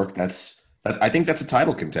New York, I think that's a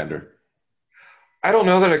title contender. I don't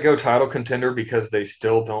know that I'd go title contender because they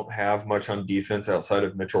still don't have much on defense outside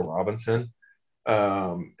of Mitchell Robinson.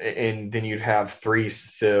 And then you'd have three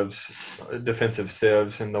defensive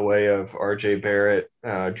sieves in the way of RJ Barrett,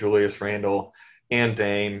 Julius Randle, and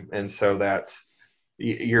Dame, and so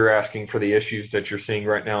you're asking for the issues that you're seeing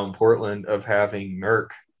right now in Portland of having Nurk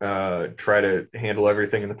try to handle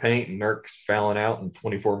everything in the paint, and Nurk's fouling out in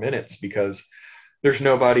 24 minutes because there's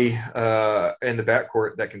nobody in the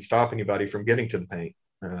backcourt that can stop anybody from getting to the paint.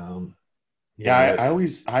 I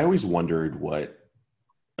always wondered what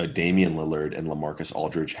Damian Lillard and LaMarcus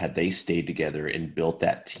Aldridge, had they stayed together and built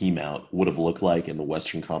that team out, would have looked like in the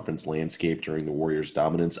Western Conference landscape during the Warriors'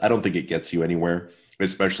 dominance. I don't think it gets you anywhere,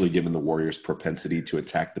 especially given the Warriors' propensity to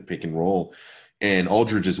attack the pick and roll and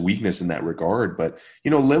Aldridge's weakness in that regard. But,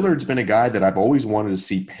 Lillard's been a guy that I've always wanted to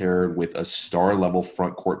see paired with a star-level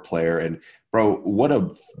front court player. And, bro, what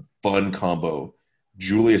a fun combo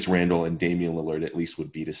Julius Randle and Damian Lillard at least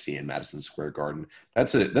would be to see in Madison Square Garden.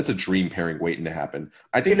 That's a dream pairing waiting to happen.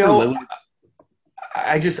 I think for Lillard,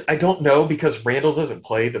 I don't know, because Randle doesn't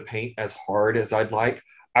play the paint as hard as I'd like.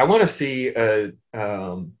 I want to see a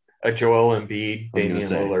Joel Embiid, Damian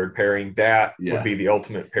Lillard pairing. That would be the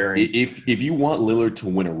ultimate pairing. If you want Lillard to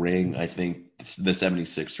win a ring, I think the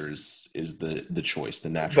 76ers is the choice, the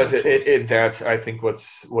natural choice. That's, I think, what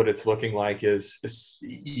it's looking like is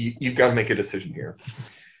you've got to make a decision here.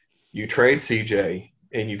 You trade CJ,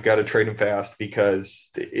 and you've got to trade him fast,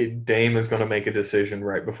 because Dame is going to make a decision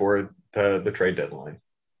right before the trade deadline.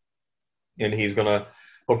 And he'll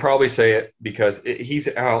probably say it because he's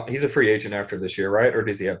out. He's a free agent after this year, right? Or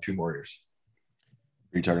does he have 2 more years?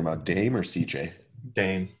 Are you talking about Dame or CJ?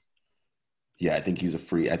 Dame. Yeah, I think he's a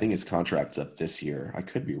free. I think his contract's up this year. I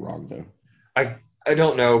could be wrong, though. I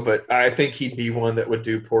don't know, but I think he'd be one that would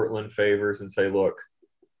do Portland favors and say, look,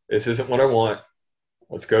 this isn't what I want.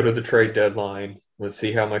 Let's go to the trade deadline. Let's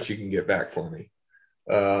see how much you can get back for me.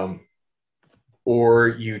 Or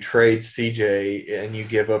you trade CJ and you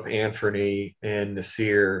give up Anthony and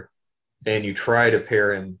Nasir, and you try to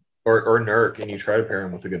pair him, or Nurk, and you try to pair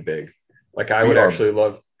him with a good big. Like, I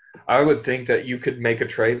would think that you could make a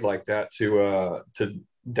trade like that to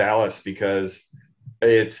Dallas, because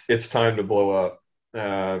it's time to blow up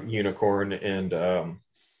Unicorn and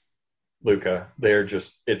Luka.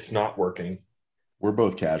 It's not working. We're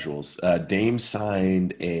both casuals. Dame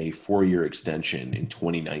signed a 4-year extension in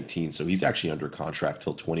 2019, so he's actually under contract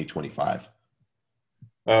till 2025.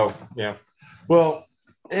 Oh, yeah. Well,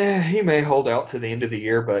 he may hold out to the end of the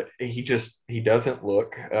year, but he doesn't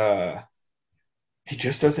look he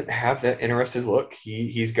just doesn't have that interested look.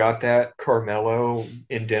 He's got that Carmelo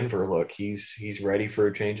in Denver look. He's ready for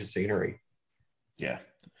a change of scenery. Yeah.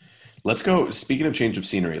 Let's go. Speaking of change of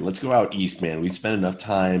scenery, let's go out east, man. We've spent enough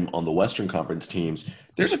time on the Western Conference teams.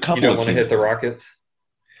 There's a couple of teams. You don't want to hit the Rockets?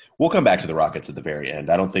 We'll come back to the Rockets at the very end.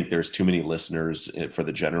 I don't think there's too many listeners for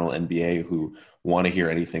the general NBA who want to hear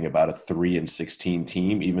anything about a 3-16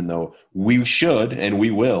 team, even though we should and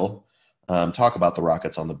we will talk about the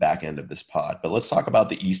Rockets on the back end of this pod. But let's talk about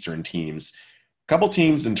the Eastern teams. A couple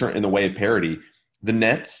teams in the way of parity. The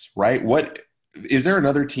Nets, right? Is there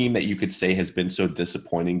another team that you could say has been so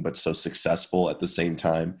disappointing but so successful at the same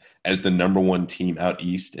time as the number 1 team out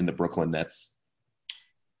east in the Brooklyn Nets?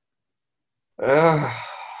 I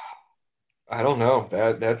don't know.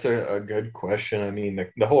 That's a good question. I mean,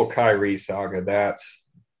 the whole Kyrie saga,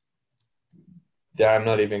 I'm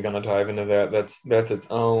not even going to dive into that. That's its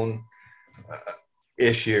own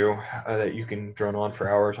issue that you can drone on for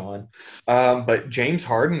hours on. But James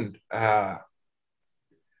Harden, I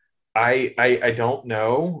don't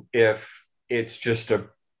know if it's just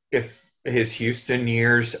if his Houston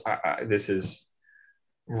years, this is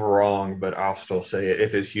wrong, but I'll still say it.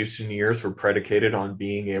 If his Houston years were predicated on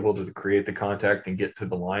being able to create the contact and get to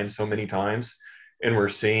the line so many times, and we're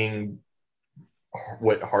seeing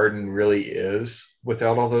what Harden really is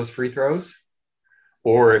without all those free throws,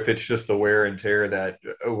 or if it's just the wear and tear that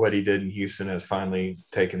what he did in Houston has finally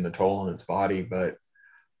taken the toll on his body. But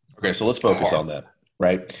okay, so let's focus on that.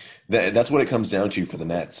 Right. That's what it comes down to for the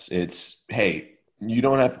Nets. It's, hey, you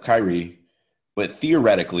don't have Kyrie, but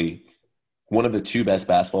theoretically, one of the 2 best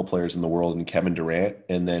basketball players in the world in Kevin Durant,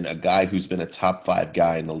 and then a guy who's been a top 5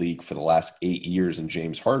 guy in the league for the last 8 years in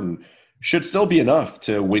James Harden should still be enough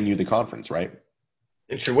to win you the conference, right?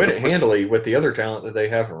 It should win it handily with the other talent that they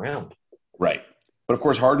have around. Right. But, of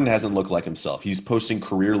course, Harden hasn't looked like himself. He's posting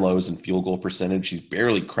career lows in field goal percentage. He's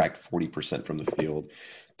barely cracked 40% from the field.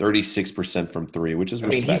 36% from 3, which is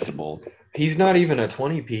respectable. He's not even a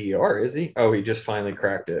 20 PER, is he? Oh, he just finally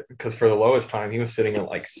cracked it, because for the lowest time, he was sitting at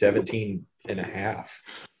like 17.5.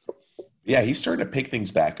 Yeah, he's starting to pick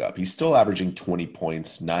things back up. He's still averaging 20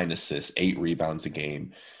 points, 9 assists, 8 rebounds a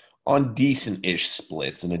game on decent-ish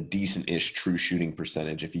splits and a decent-ish true shooting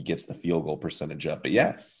percentage if he gets the field goal percentage up. But,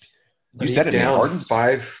 yeah, you said it, man. Harden's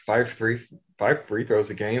 5 five free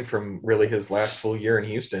throws a game from really his last full year in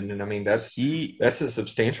Houston. And I mean, that's a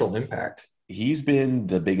substantial impact. He's been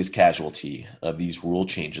the biggest casualty of these rule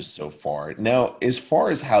changes so far. Now, as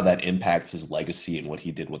far as how that impacts his legacy and what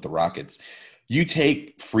he did with the Rockets, you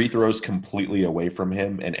take free throws completely away from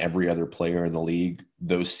him and every other player in the league,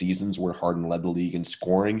 those seasons where Harden led the league in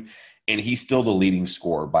scoring, and he's still the leading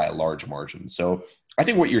scorer by a large margin. So I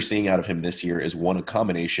think what you're seeing out of him this year is a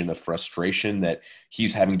combination of frustration that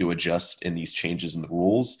he's having to adjust in these changes in the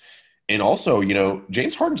rules. And also,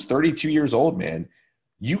 James Harden's 32 years old, man.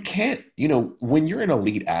 You can't, when you're an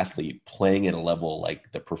elite athlete playing at a level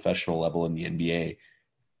like the professional level in the NBA,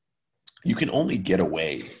 you can only get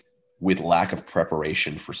away with lack of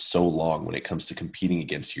preparation for so long when it comes to competing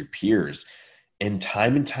against your peers. And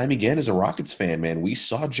time again, as a Rockets fan, man, we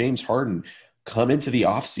saw James Harden come into the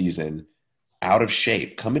offseason out of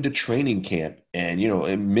shape, come into training camp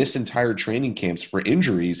and miss entire training camps for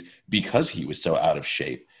injuries because he was so out of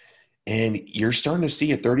shape. And you're starting to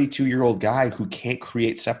see a 32-year-old guy who can't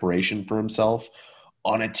create separation for himself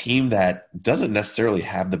on a team that doesn't necessarily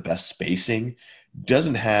have the best spacing,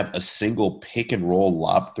 doesn't have a single pick and roll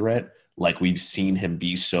lob threat like we've seen him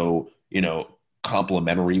be so,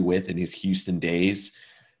 complimentary with in his Houston days.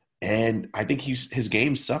 And I think his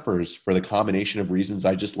game suffers for the combination of reasons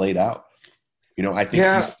I just laid out. I think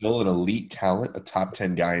he's still an elite talent, a top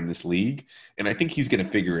 10 guy in this league. And I think he's going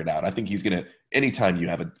to figure it out. I think he's going to, anytime you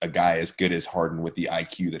have a guy as good as Harden with the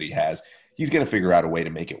IQ that he has, he's going to figure out a way to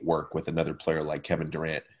make it work with another player like Kevin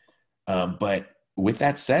Durant. But with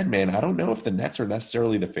that said, man, I don't know if the Nets are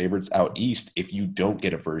necessarily the favorites out East if you don't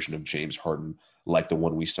get a version of James Harden like the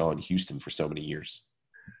one we saw in Houston for so many years.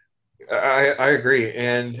 I agree.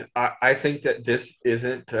 And I think that this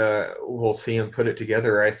isn't, we'll see him put it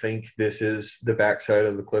together. I think this is the backside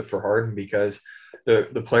of the cliff for Harden because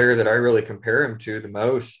the player that I really compare him to the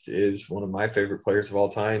most is one of my favorite players of all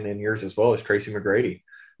time and yours as well, is Tracy McGrady. I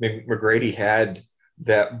mean, McGrady had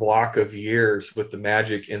that block of years with the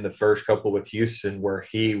Magic in the first couple with Houston where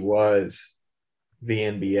he was the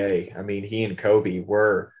NBA. I mean, he and Kobe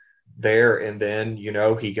were there, and then,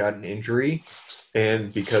 he got an injury.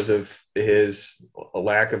 And because of his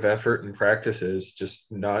lack of effort and practices, just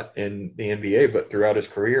not in the NBA, but throughout his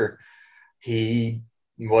career, he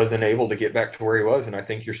wasn't able to get back to where he was. And I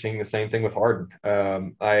think you're seeing the same thing with Harden.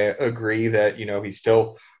 I agree that,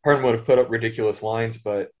 Harden would have put up ridiculous lines,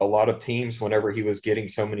 but a lot of teams, whenever he was getting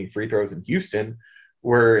so many free throws in Houston,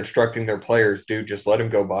 were instructing their players, dude, just let him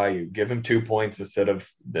go by you. Give him 2 points instead of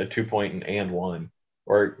the 2 point and one.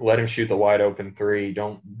 Or let him shoot the wide open three.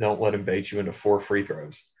 Don't let him bait you into 4 free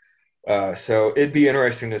throws. So it'd be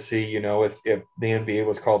interesting to see, if the NBA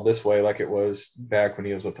was called this way, like it was back when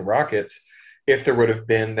he was with the Rockets, if there would have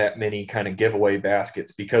been that many kind of giveaway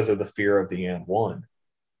baskets because of the fear of the and one.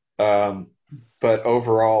 But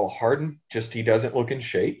overall, Harden he doesn't look in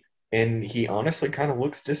shape, and he honestly kind of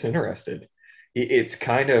looks disinterested. It's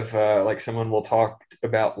kind of like someone we'll talk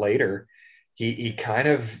about later. He kind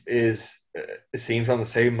of is. It seems on the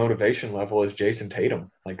same motivation level as Jason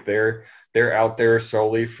Tatum. Like they're out there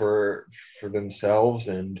solely for themselves,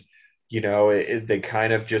 and they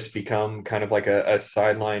kind of just become kind of like a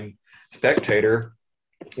sideline spectator,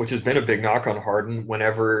 which has been a big knock on Harden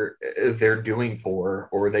whenever they're doing poor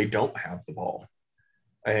or they don't have the ball.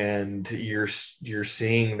 And you're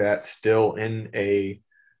seeing that still in a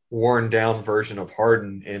worn down version of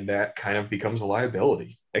Harden, and that kind of becomes a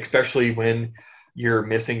liability, especially when you're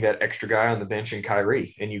missing that extra guy on the bench in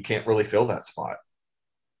Kyrie, and you can't really fill that spot.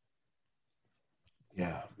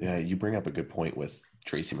 Yeah, you bring up a good point with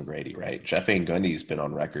Tracy McGrady, right? Jeff Van Gundy's been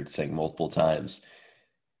on record saying multiple times,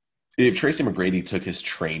 if Tracy McGrady took his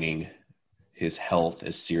training, his health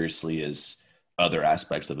as seriously as other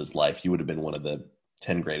aspects of his life, he would have been one of the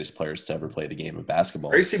 10 greatest players to ever play the game of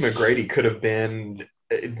basketball. Tracy McGrady could have been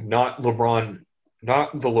not the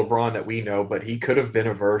LeBron that we know, but he could have been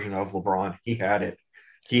a version of LeBron. He had it.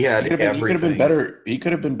 He had everything. He could have been better. He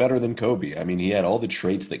could have been better than Kobe. I mean, he had all the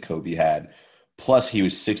traits that Kobe had. Plus, he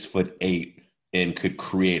was 6'8" and could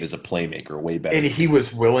create as a playmaker way better. And he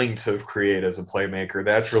was willing to create as a playmaker.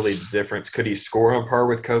 That's really the difference. Could he score on par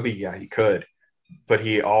with Kobe? Yeah, he could. But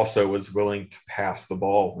he also was willing to pass the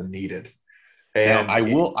ball when needed. And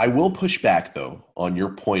now, I will push back, though, on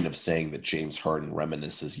your point of saying that James Harden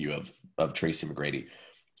reminisces you of Tracy McGrady.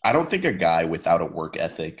 I don't think a guy without a work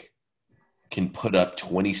ethic can put up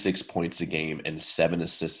 26 points a game and 7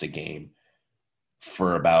 assists a game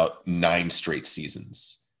for about 9 straight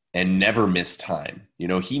seasons and never miss time.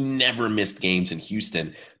 He never missed games in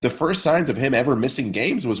Houston. The first signs of him ever missing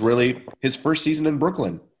games was really his first season in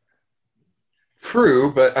Brooklyn.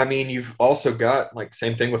 True, but I mean, you've also got like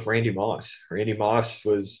same thing with Randy Moss. Randy Moss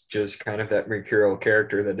was just kind of that mercurial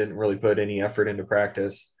character that didn't really put any effort into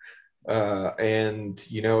practice. And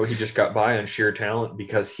he just got by on sheer talent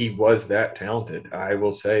because he was that talented. I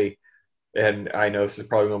will say, and I know this is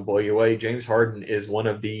probably going to blow you away, James Harden is one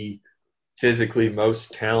of the physically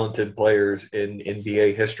most talented players in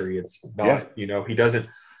NBA history. It's Yeah. not, he doesn't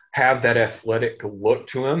have that athletic look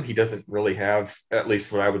to him. He doesn't really have, at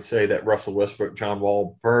least what I would say, that Russell Westbrook, John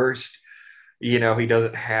Wall burst. He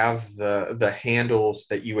doesn't have the handles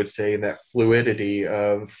that you would say, that fluidity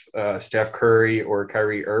of Steph Curry or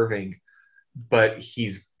Kyrie Irving, but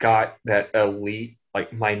he's got that elite,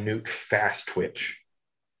 like minute fast twitch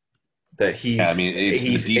that Yeah, I mean, it's the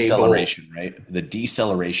he's able. deceleration, right? The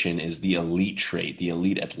deceleration is the elite trait, the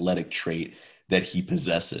elite athletic trait that he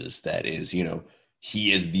possesses. That is,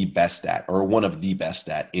 he is the best at, or one of the best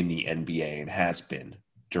at in the NBA and has been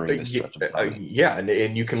during this Yeah, stretch of dominance. yeah,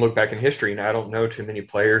 and you can look back in history, and I don't know too many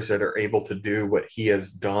players that are able to do what he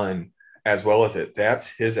has done as well as it. That's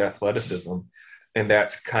his athleticism, and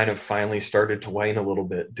that's kind of finally started to wane a little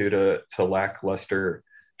bit due to lackluster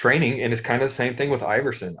training. And it's kind of the same thing with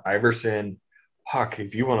Iverson. Iverson, Huck,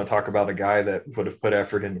 if you want to talk about a guy that would have put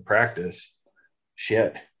effort into practice,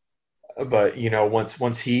 shit. But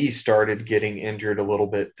once he started getting injured a little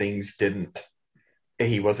bit, things didn't.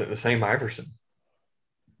 He wasn't the same Iverson.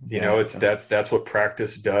 Yeah, It's that's what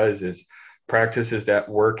practice does. Is practice is that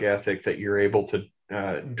work ethic that you're able to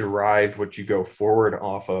derive what you go forward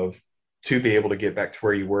off of to be able to get back to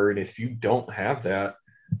where you were. And if you don't have that,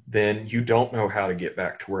 then you don't know how to get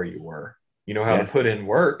back to where you were. You know how to yeah, put in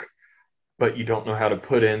work, but you don't know how to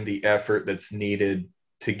put in the effort that's needed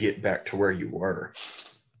to get back to where you were.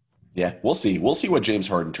 yeah. We'll see. We'll see what James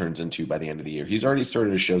Harden turns into by the end of the year. He's already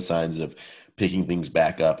started to show signs of picking things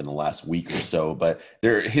back up in the last week or so, but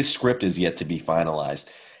his script is yet to be finalized.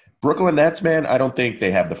 Brooklyn Nets, man, I don't think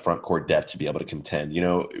they have the front court depth to be able to contend.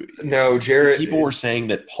 No, People Jarrett. were saying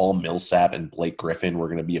that Paul Millsap and Blake Griffin were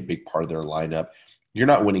going to be a big part of their lineup. You're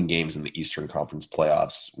not winning games in the Eastern Conference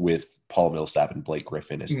playoffs with Paul Millsap and Blake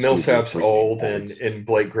Griffin as two of your Millsap's three main old, and forwards.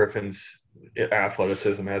 Blake Griffin's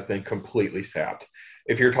athleticism has been completely sapped.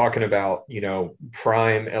 If you're talking about,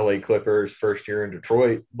 prime LA Clippers first year in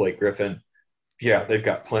Detroit, Blake Griffin, yeah, they've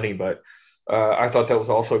got plenty, but I thought that was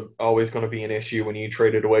also always going to be an issue when you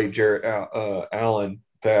traded away Jarrett Allen,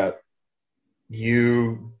 that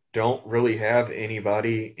you don't really have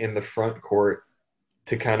anybody in the front court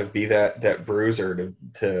to kind of be that bruiser,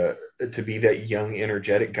 to be that young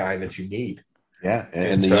energetic guy that you need. Yeah, And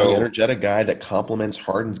and the young, so energetic guy that complements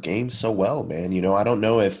Harden's game so well, man. I don't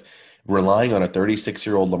know if relying on a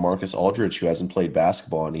 36-year-old LaMarcus Aldridge who hasn't played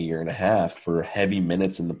basketball in a year and a half for heavy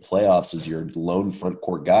minutes in the playoffs as your lone front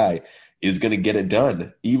court guy is going to get it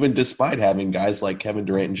done, even despite having guys like Kevin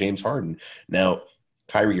Durant and James Harden. Now,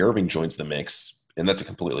 Kyrie Irving joins the mix, and that's a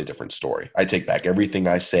completely different story. I take back everything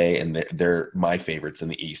I say, and they're my favorites in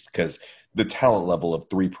the East because the talent level of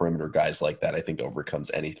three perimeter guys like that, I think, overcomes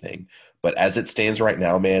anything. But as it stands right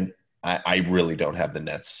now, man, I really don't have the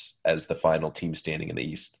Nets as the final team standing in the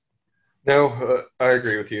East. no, I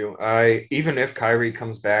agree with you. I Even if Kyrie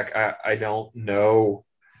comes back, I don't know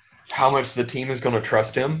how much the team is going to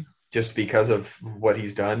trust him just because of what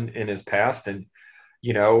he's done in his past. And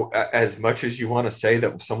as much as you want to say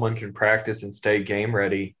that someone can practice and stay game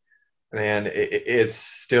ready, man, it's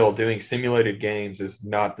still doing simulated games is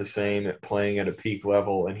not the same at playing at a peak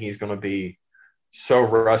level, and he's going to be so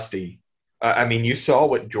rusty. I mean, you saw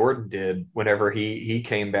what Jordan did whenever he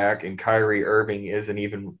came back, and Kyrie Irving isn't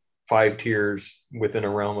even five tiers within a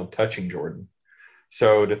realm of touching Jordan.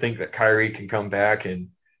 So to think that Kyrie can come back and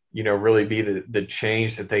really be the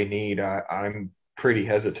change that they need, I'm pretty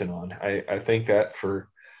hesitant on. I think that for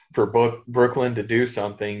Brooklyn to do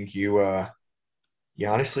something, you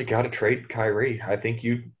honestly got to trade Kyrie. I think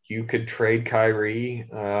you could trade Kyrie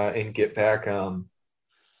and get back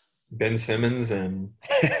Ben Simmons and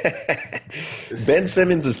Ben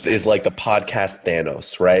Simmons is like the podcast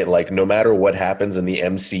Thanos, right? Like no matter what happens in the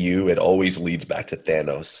MCU, it always leads back to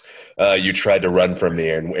Thanos. You tried to run from me,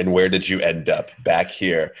 and where did you end up? Back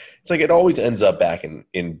here. It's like it always ends up back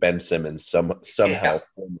in Ben Simmons somehow.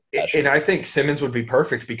 Form of and fashion. I think Simmons would be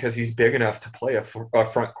perfect because he's big enough to play a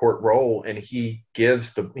front court role, and he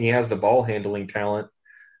has the ball handling talent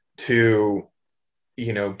to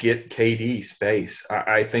get KD space.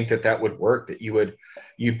 I think that would work. That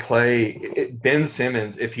you'd play Ben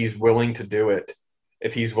Simmons if he's willing to do it.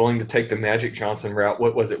 If he's willing to take the Magic Johnson route.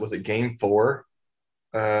 What was it? Was it Game 4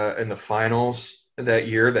 in the finals that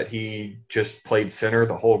year that he just played center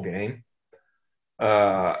the whole game,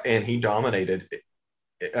 and he dominated.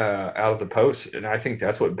 out of the post, and I think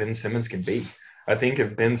that's what Ben Simmons can be. I think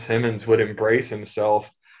if Ben Simmons would embrace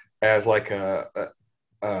himself as like a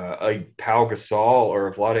Pau Gasol or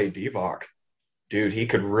a Vlade Divac, dude, he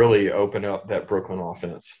could really open up that Brooklyn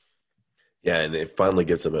offense. Yeah, and it finally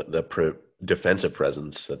gives them defensive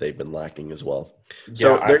presence that they've been lacking as well. Yeah,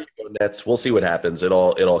 So there you go, Nets. We'll see what happens. It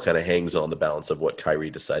all kind of hangs on the balance of what Kyrie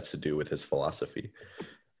decides to do with his philosophy.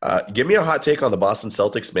 Give me a hot take on the Boston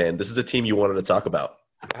Celtics, man. This is a team you wanted to talk about.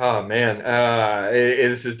 oh man,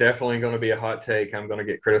 this is definitely going to be a hot take. I'm going to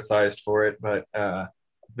get criticized for it, but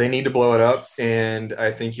they need to blow it up, and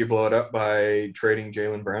I think you blow it up by trading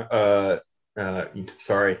Jaylen Brown.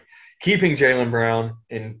 Sorry, keeping Jaylen Brown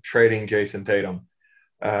and trading Jason Tatum.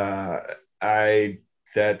 Uh, I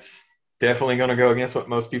That's definitely going to go against what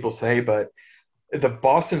most people say, but the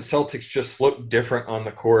Boston Celtics just look different on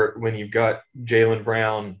the court when you've got Jaylen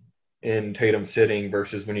Brown and Tatum sitting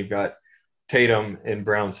versus when you've got Tatum and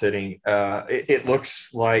Brown sitting. It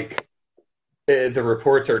looks like the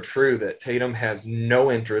reports are true that Tatum has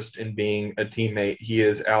no interest in being a teammate. He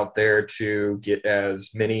is out there to get as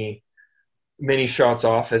many shots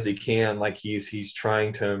off as he can, like he's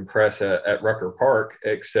trying to impress at Rucker Park.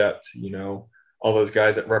 Except all those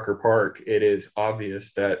guys at Rucker Park, it is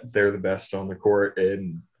obvious that they're the best on the court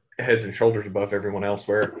and heads and shoulders above everyone else.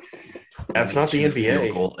 Where that's not the 22 field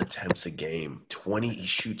NBA. goal attempts a game. He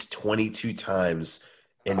shoots 22 times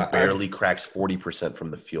and I, barely cracks 40% from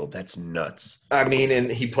the field. That's nuts. I mean,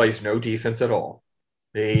 and he plays no defense at all.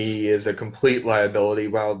 He is a complete liability,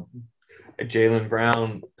 while Jaylen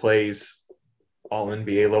Brown plays all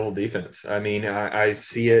NBA level defense. I mean, I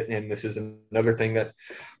see it, and this is another thing that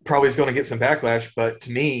probably is going to get some backlash. But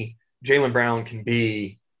to me, Jaylen Brown can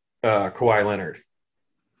be Kawhi Leonard.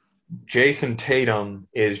 Jason Tatum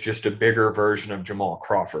is just a bigger version of Jamal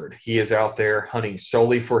Crawford. He is out there hunting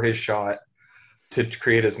solely for his shot to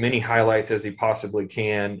create as many highlights as he possibly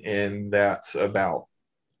can, and that's about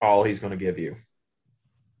all he's going to give you.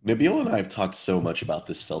 Nabil and I have talked so much about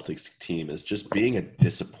this Celtics team as just being a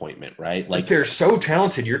disappointment, right? But Like, they're so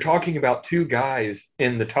talented. You're talking about two guys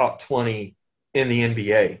in the top 20 in the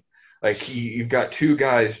NBA. Like you've got two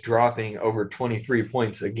guys dropping over 23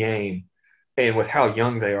 points a game, and with how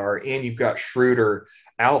young they are, and you've got Schroeder,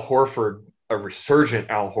 Al Horford, a resurgent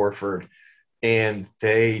Al Horford, and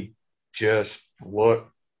they just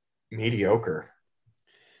look mediocre.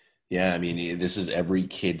 yeah, I mean, this is every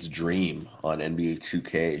kid's dream on NBA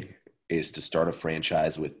 2K is to start a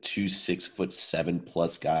franchise with two 6'7"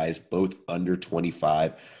 plus guys, both under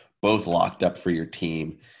 25, both locked up for your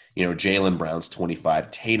team. Jaylen Brown's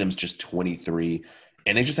 25, Tatum's just 23,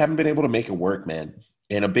 and they just haven't been able to make it work, man.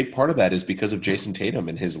 And a big part of that is because of Jason Tatum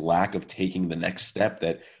and his lack of taking the next step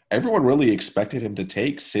that everyone really expected him to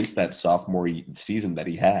take since that sophomore season that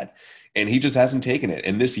he had. And he just hasn't taken it.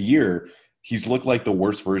 And this year, he's looked like the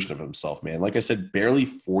worst version of himself, man. Like I said, barely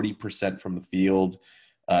 40% from the field,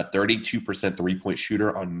 32% three-point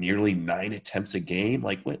shooter on nearly 9 attempts a game.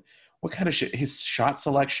 Like what kind of shit? His shot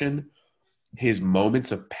selection, his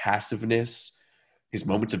moments of passiveness, his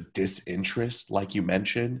moments of disinterest, like you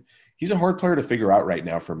mentioned. He's a hard player to figure out right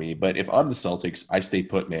now for me. But if I'm the Celtics, I stay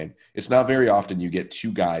put, man. It's not very often you get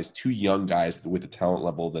two young guys with the talent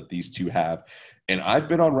level that these two have. And I've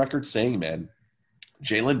been on record saying, man,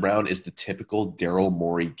 Jaylen Brown is the typical Daryl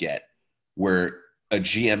Morey get, where a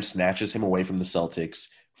GM snatches him away from the Celtics,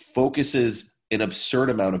 focuses an absurd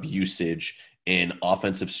amount of usage and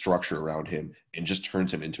offensive structure around him, and just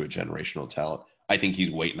turns him into a generational talent. I think he's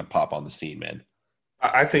waiting to pop on the scene, man.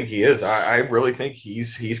 I think he is. I really think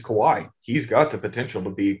he's Kawhi. He's got the potential to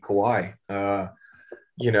be Kawhi.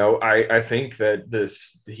 I think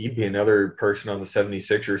that he'd be another person on the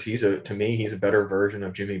 76ers. To me, he's a better version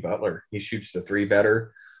of Jimmy Butler. He shoots the three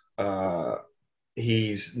better.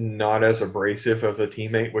 He's not as abrasive of a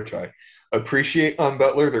teammate, which I appreciate on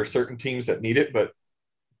Butler. There are certain teams that need it, but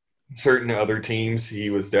certain other teams, he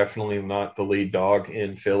was definitely not the lead dog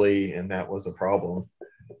in Philly, and that was a problem.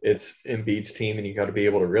 It's Embiid's team, and you got to be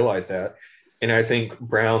able to realize that. And I think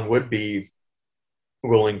Brown would be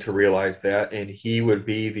willing to realize that, and he would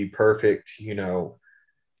be the perfect,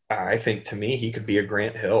 I think to me, he could be a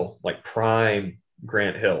Grant Hill, like prime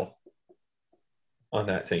Grant Hill on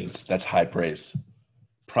that team. That's high praise.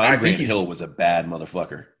 Prime Grant Hill was a bad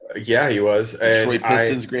motherfucker. Yeah, he was. Detroit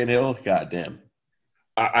Pistons Grant Hill, goddamn.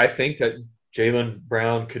 I think that Jaylen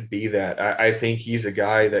Brown could be that. I think he's a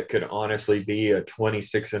guy that could honestly be a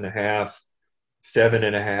 26.5, 7.5,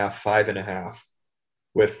 5.5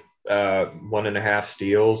 with 1.5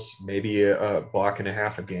 steals, maybe a block and a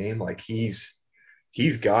half a game. Like he's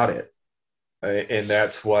got it. And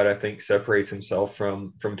that's what I think separates himself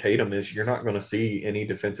from Tatum is you're not going to see any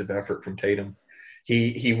defensive effort from Tatum.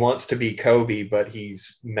 He wants to be Kobe, but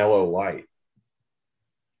he's mellow light.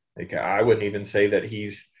 Like I wouldn't even say that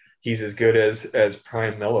he's as good as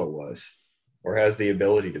Prime Melo was, or has the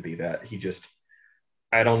ability to be that. He just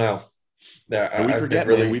I don't know. And we I've been forget,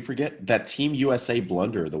 man, we really forget that Team USA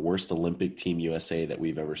blunder, the worst Olympic Team USA that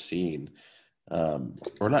we've ever seen.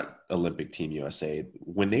 Or not Olympic Team USA,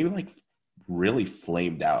 when they like really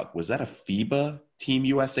flamed out. Was that a FIBA Team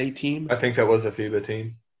USA team? I think that was a FIBA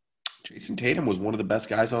team. Jason Tatum was one of the best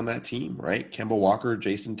guys on that team, right? Kemba Walker,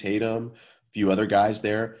 Jason Tatum, a few other guys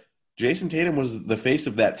there. Jason Tatum was the face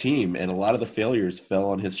of that team, and a lot of the failures fell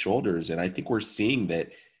on his shoulders. And I think we're seeing that,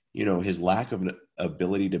 his lack of an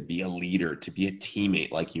ability to be a leader, to be a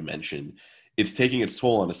teammate, like you mentioned, it's taking its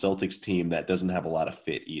toll on a Celtics team that doesn't have a lot of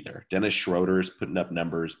fit either. Dennis Schroeder's putting up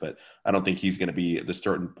numbers, but I don't think he's going to be the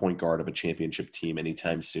starting point guard of a championship team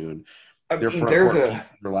anytime soon. I Their mean, front they're court the pieces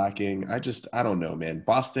are lacking. I don't know, man.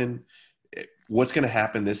 Boston, what's going to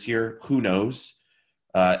happen this year? Who knows?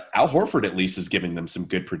 Al Horford at least is giving them some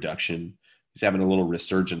good production. He's having a little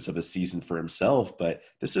resurgence of a season for himself, but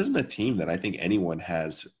this isn't a team that I think anyone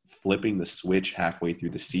has flipping the switch halfway through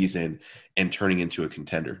the season and turning into a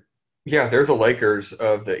contender. yeah, they're the Lakers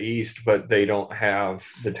of the East, but they don't have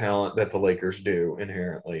the talent that the Lakers do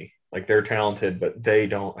inherently. Like they're talented, but they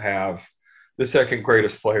don't have the second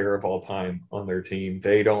greatest player of all time on their team.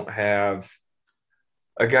 They don't have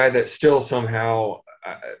a guy that still somehow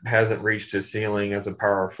hasn't reached his ceiling as a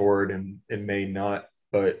power forward and may not,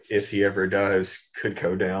 but if he ever does, could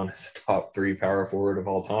go down as a top three power forward of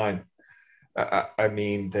all time. I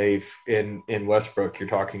mean, they've in Westbrook, you're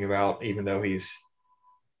talking about, even though he's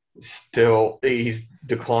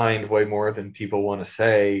declined way more than people want to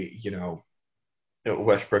say,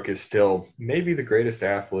 Westbrook is still maybe the greatest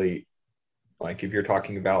athlete. Like if you're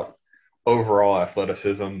talking about overall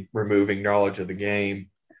athleticism, removing knowledge of the game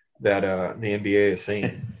that the NBA has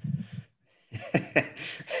seen.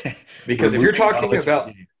 Because if you're talking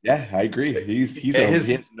about, yeah, I agree. He has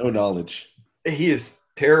no knowledge. He is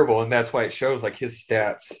terrible, and that's why it shows. Like his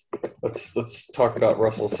stats. Let's talk about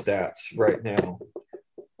Russell's stats right now,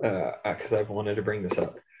 because I've wanted to bring this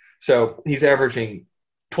up. So he's averaging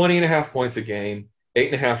 20.5 points a game,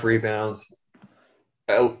 8.5 rebounds,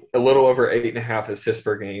 a little over 8.5 assists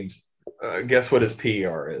per game. Guess what his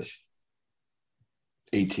PER is?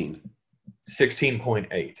 18.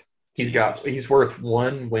 16.8. He's worth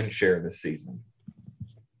one win share this season.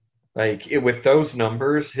 Like with those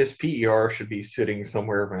numbers, his PER should be sitting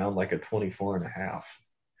somewhere around like a 24.5.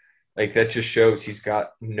 Like that just shows he's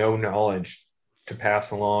got no knowledge to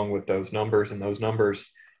pass along with those numbers, and those numbers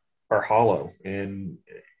are hollow. And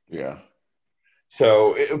yeah.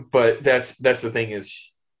 So, but that's the thing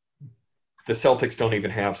is, the Celtics don't even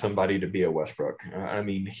have somebody to be a Westbrook. I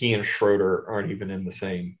mean, he and Schroeder aren't even in the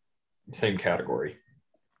same category.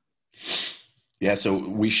 Yeah, so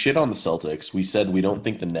we shit on the Celtics. We said we don't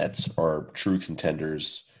think the Nets are true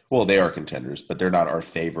contenders. Well, they are contenders, but they're not our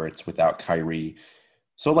favorites without Kyrie.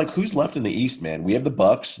 So, like, who's left in the East, man? We have the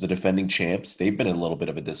Bucks, the defending champs. They've been a little bit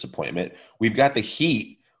of a disappointment. We've got the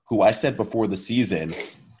Heat, who I said before the season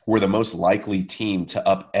were the most likely team to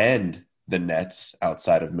upend the Nets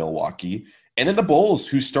outside of Milwaukee. And then the Bulls,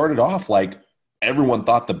 who started off like everyone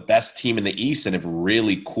thought the best team in the East and have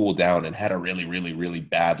really cooled down and had a really, really, really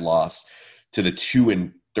bad loss to the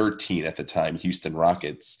 2-13 at the time Houston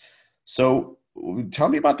Rockets. So tell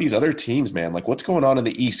me about these other teams, man. Like, what's going on in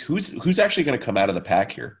the East? Who's actually going to come out of the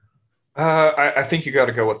pack here? I think you got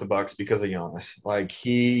to go with the Bucks because of Giannis. Like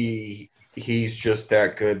he's just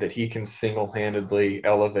that good that he can single-handedly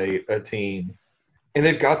elevate a team, and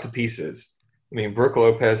they've got the pieces. I mean, Brook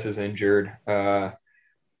Lopez is injured.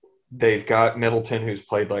 They've got Middleton, who's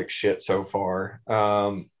played like shit so far.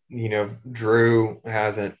 Drew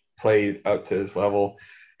hasn't played up to his level.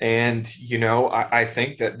 And, I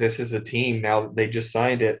think that this is a team now that they just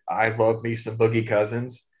signed it. I love me some Boogie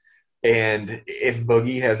Cousins. And if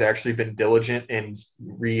Boogie has actually been diligent and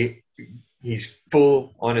he's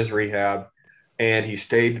full on his rehab and he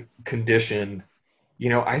stayed conditioned,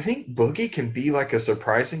 I think Boogie can be like a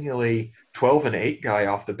surprisingly 12-8 guy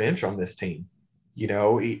off the bench on this team.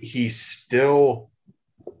 He's still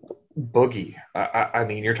Boogie. I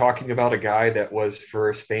mean, you're talking about a guy that was for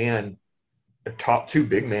a span a top 2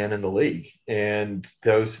 big man in the league, and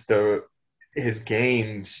his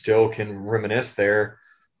game still can reminisce there,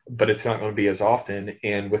 but it's not going to be as often.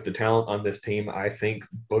 And with the talent on this team, I think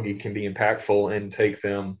Boogie can be impactful and take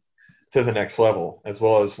them to the next level, as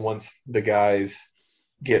well as once the guys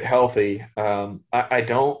get healthy. I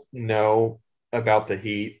don't know about the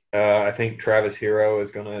Heat. I think Travis Hero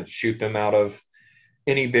is going to shoot them out of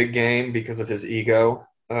any big game because of his ego.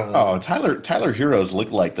 Oh, Tyler Heroes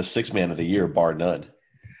looked like the sixth man of the year, bar none.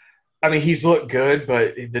 I mean, he's looked good,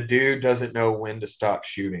 but the dude doesn't know when to stop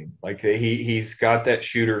shooting. Like he's got that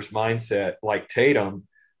shooter's mindset, like Tatum,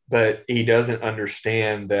 but he doesn't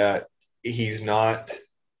understand that he's not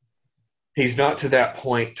he's not to that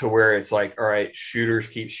point to where it's like, all right, shooters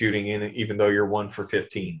keep shooting in, even though you're 1 for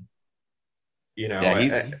 15. You know,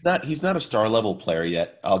 Yeah, he's not a star level player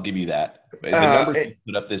yet. I'll give you that. The uh, numbers he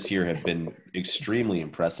put up this year have been extremely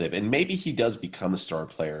impressive, and maybe he does become a star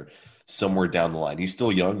player somewhere down the line. He's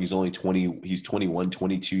still young. He's only 20. He's 21,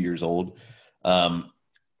 22 years old. Um,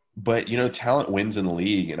 but talent wins in the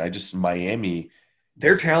league, and Miami.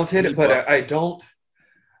 they're talented, but But I don't.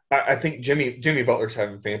 I think Jimmy Butler's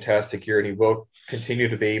having a fantastic year, and he will continue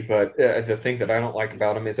to be. But the thing that I don't like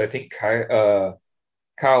about him is I think Kyle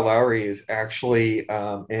Lowry is actually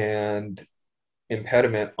an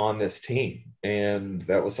impediment on this team. And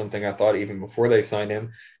that was something I thought even before they signed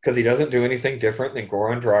him, because he doesn't do anything different than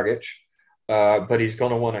Goran Dragic. But he's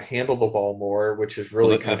going to want to handle the ball more, which is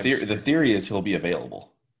really the theory is he'll be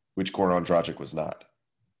available, which Goran Dragic was not.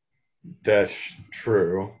 That's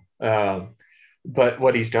true. But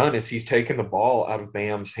what he's done is he's taken the ball out of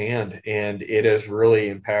Bam's hand, and it has really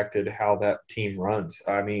impacted how that team runs.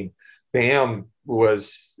 I mean, Bam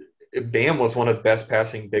was one of the best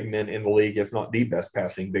passing big men in the league, if not the best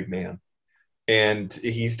passing big man. And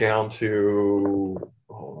he's down to.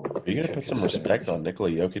 Are you going to put some respect on Nikola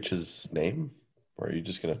Jokic's name, or are you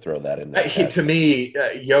just going to throw that in there? To me,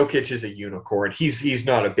 Jokic is a unicorn. He's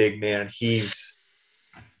not a big man. He's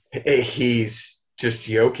just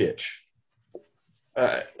Jokic.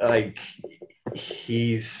 Like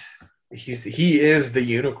he is the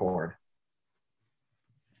unicorn.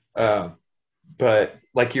 But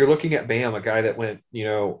like you're looking at Bam, a guy that went,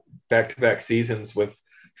 back-to-back seasons with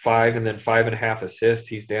 5 and then 5.5 assists.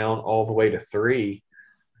 He's down all the way to 3.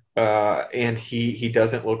 And he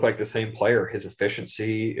doesn't look like the same player. His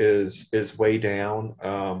efficiency is way down.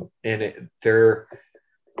 And their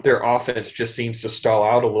offense just seems to stall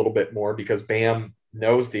out a little bit more because Bam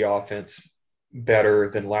knows the offense better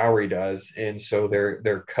than Lowry does, and so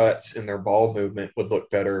their cuts and their ball movement would look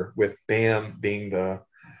better with Bam being the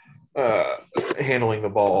handling the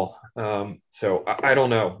ball. So I don't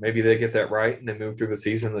know. Maybe they get that right and they move through the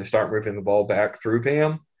season. They start moving the ball back through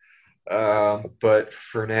Bam. But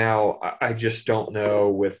for now, I just don't know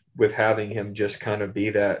with having him just kind of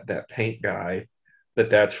be that paint guy,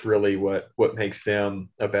 that's really what makes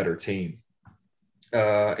them a better team.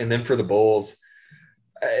 And then for the Bulls,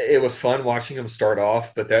 it was fun watching them start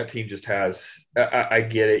off, but that team just has – I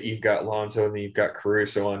get it. You've got Lonzo and you've got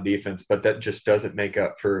Caruso on defense, but that just doesn't make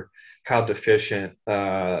up for how deficient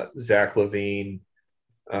Zach LaVine,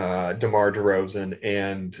 DeMar DeRozan,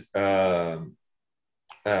 and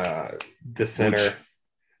the center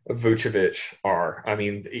Vucevic are. I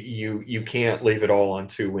mean, you can't leave it all on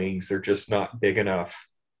 2 wings. They're just not big enough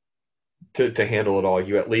to handle it all.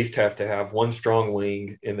 You at least have to have one strong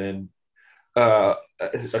wing and then a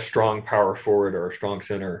strong power forward or a strong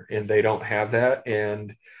center, and they don't have that,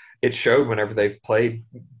 and it showed whenever they've played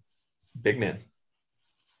big men.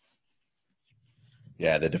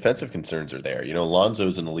 Yeah, the defensive concerns are there.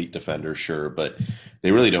 Lonzo's an elite defender, sure, but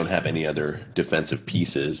they really don't have any other defensive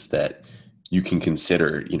pieces that you can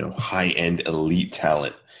consider, high-end elite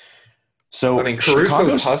talent. So I mean,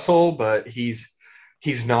 Caruso's hustle, but he's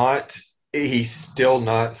still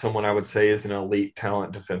not someone I would say is an elite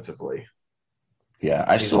talent defensively. Yeah,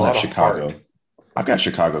 I still have Chicago. I've got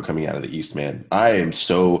Chicago coming out of the East, man.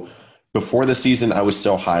 Before the season, I was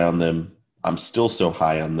so high on them. I'm still so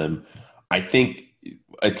high on them. I think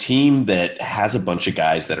a team that has a bunch of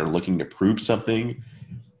guys that are looking to prove something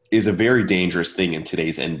is a very dangerous thing in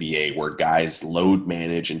today's NBA, where guys load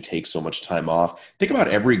manage and take so much time off. Think about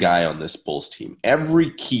every guy on this Bulls team,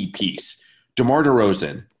 every key piece. DeMar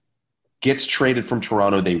DeRozan gets traded from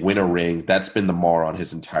Toronto, they win a ring. That's been the mar on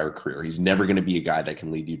his entire career. He's never going to be a guy that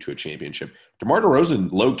can lead you to a championship. DeMar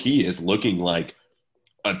DeRozan, low-key, is looking like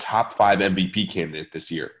a top 5 MVP candidate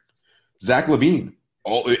this year. Zach LaVine,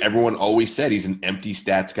 everyone always said he's an empty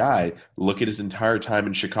stats guy. Look at his entire time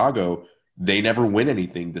in Chicago. They never win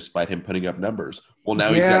anything despite him putting up numbers. Well,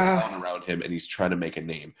 now he's got talent around him, and he's trying to make a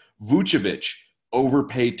name. Vucevic,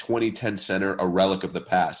 overpaid 2010 center, a relic of the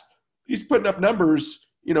past. He's putting up numbers,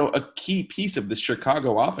 a key piece of this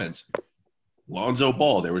Chicago offense. Lonzo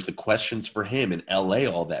Ball, there was the questions for him in LA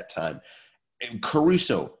all that time. And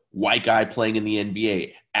Caruso, white guy playing in the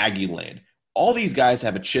NBA, Aggieland. All these guys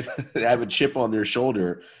have a chip on their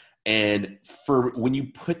shoulder, And for when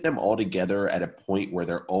you put them all together at a point where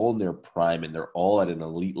they're all in their prime and they're all at an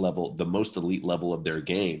elite level, the most elite level of their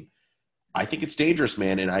game, I think it's dangerous,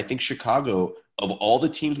 man. And I think Chicago, of all the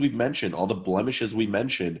teams we've mentioned, all the blemishes we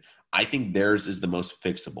mentioned, I think theirs is the most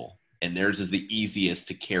fixable. And theirs is the easiest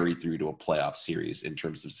to carry through to a playoff series in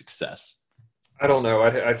terms of success. I don't know.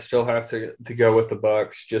 I'd still have to go with the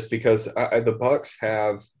Bucks just because the Bucks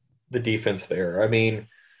have the defense there. I mean,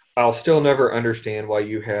 I'll still never understand why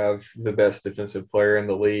you have the best defensive player in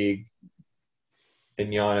the league in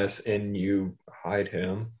Giannis and you hide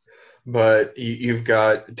him. But you've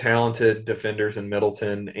got talented defenders in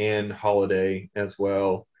Middleton and Holiday as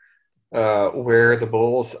well. Where the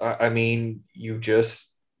Bulls, I mean, you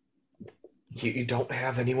don't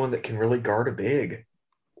have anyone that can really guard a big.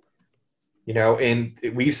 And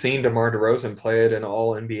we've seen DeMar DeRozan play at an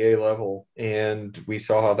all NBA level, and we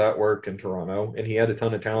saw how that worked in Toronto, and he had a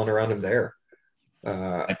ton of talent around him there.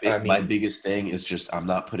 My biggest thing is just I'm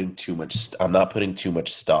not putting too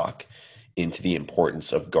much stock into the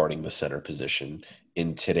importance of guarding the center position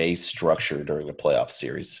in today's structure during a playoff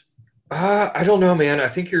series. I don't know, man. I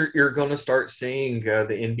think you're going to start seeing the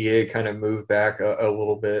NBA kind of move back a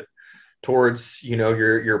little bit towards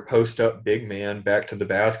your post up big man back to the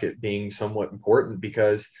basket being somewhat important,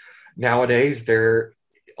 because nowadays they're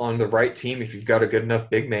on the right team. If you've got a good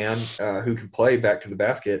enough big man who can play back to the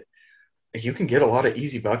basket, you can get a lot of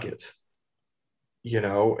easy buckets,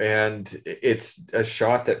 and it's a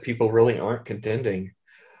shot that people really aren't contending.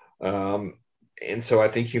 And so I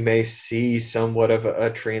think you may see somewhat of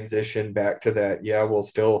a transition back to that. Yeah, we'll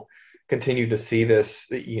still continue to see this,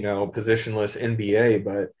 positionless NBA,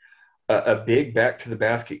 but a big back to the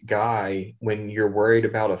basket guy, when you're worried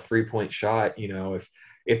about a 3-point shot,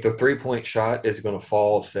 if the 3-point shot is going to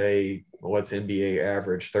fall, say, what's NBA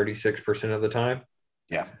average, 36% of the time?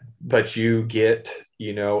 Yeah. But you get, a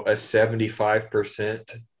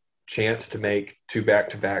 75% chance to make 2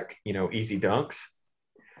 back-to-back, easy dunks.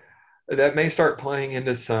 That may start playing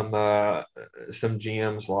into some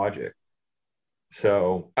GM's logic.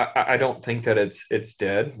 So I don't think that it's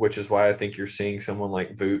dead, which is why I think you're seeing someone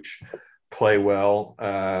like Vooch play well,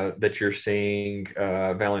 that you're seeing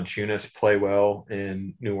Valanciunas play well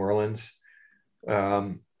in New Orleans,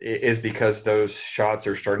 is because those shots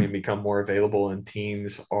are starting to become more available and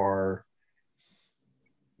teams are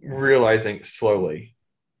realizing slowly.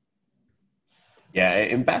 Yeah,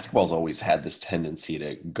 and basketball's always had this tendency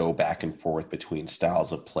to go back and forth between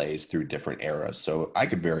styles of plays through different eras. So I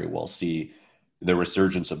could very well see the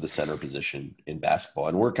resurgence of the center position in basketball.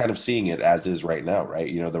 And we're kind of seeing it as is right now,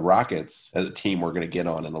 right? The Rockets, as a team we're going to get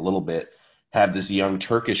on in a little bit, have this young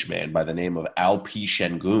Turkish man by the name of Alpi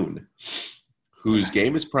Şengün, whose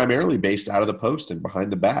game is primarily based out of the post and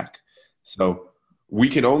behind the back. So we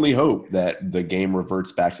can only hope that the game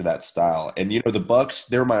reverts back to that style. And, the Bucks,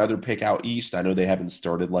 they're my other pick out east. I know they haven't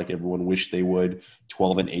started like everyone wished they would,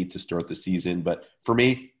 12-8 to start the season. But for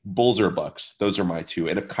me, Bulls or Bucks, those are my two.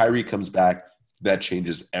 And if Kyrie comes back, that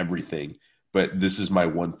changes everything. But this is my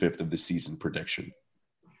 1/5 of the season prediction.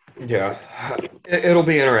 Yeah, it'll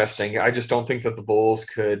be interesting. I just don't think that the Bulls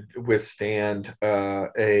could withstand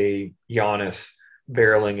a Giannis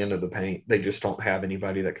barreling into the paint. They just don't have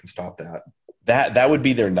anybody that can stop that. That would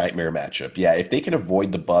be their nightmare matchup. Yeah, if they can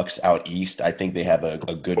avoid the Bucks out east, I think they have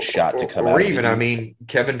a good shot to come out. Or even, I mean,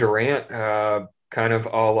 Kevin Durant, kind of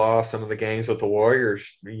a la some of the games with the Warriors,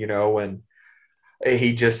 when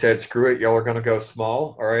he just said, screw it, y'all are going to go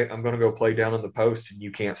small. All right, I'm going to go play down in the post, and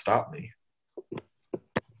you can't stop me.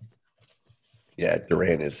 Yeah,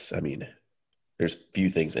 Durant is, there's few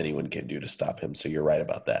things anyone can do to stop him, so you're right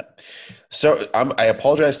about that. So I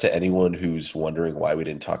apologize to anyone who's wondering why we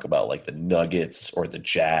didn't talk about like the Nuggets or the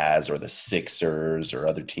Jazz or the Sixers or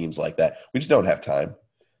other teams like that. We just don't have time.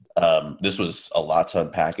 This was a lot to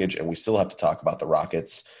unpackage, and we still have to talk about the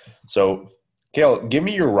Rockets. So, Cale, give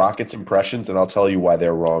me your Rockets impressions, and I'll tell you why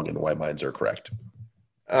they're wrong and why mine are correct.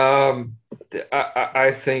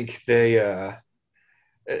 I think they're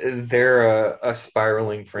a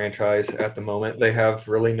spiraling franchise at the moment. They have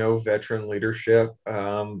really no veteran leadership.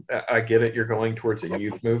 I get it, you're going towards a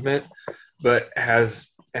youth movement, but has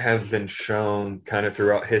been shown kind of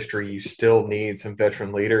throughout history, you still need some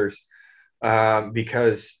veteran leaders,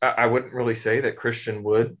 because I wouldn't really say that Christian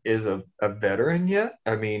Wood is a veteran yet.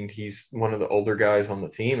 I mean, he's one of the older guys on the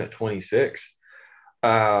team at 26.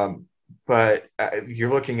 But you're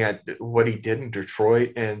looking at what he did in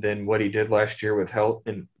Detroit and then what he did last year with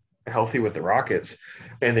healthy with the Rockets.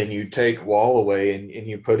 And then you take Wall away and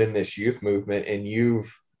you put in this youth movement, and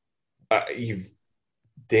you've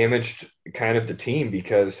damaged kind of the team,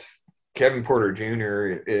 because Kevin Porter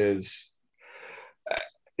Jr. is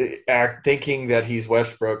thinking that he's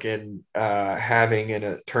Westbrook and having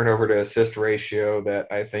a turnover to assist ratio that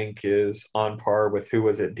I think is on par with, who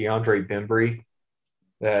was it, DeAndre Bembry,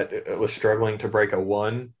 that was struggling to break a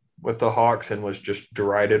one with the Hawks and was just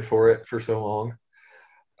derided for it for so long.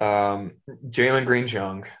 Jalen Green's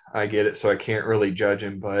young. I get it, so I can't really judge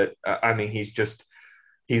him, but I mean,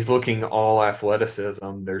 he's looking all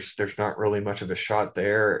athleticism. There's not really much of a shot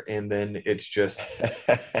there, and then it's just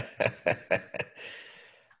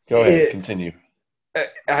Go ahead, it's continue.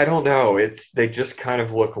 I don't know. They just kind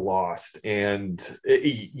of look lost, and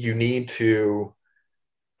you need to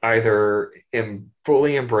either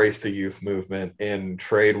fully embrace the youth movement and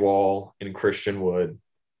trade Wall and Christian Wood,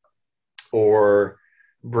 or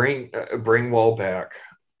bring Wall back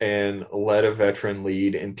and let a veteran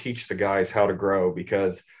lead and teach the guys how to grow.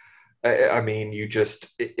 Because I mean,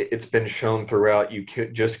 it's been shown throughout,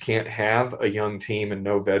 just can't have a young team and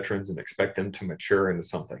no veterans and expect them to mature into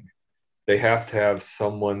something. They have to have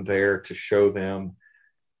someone there to show them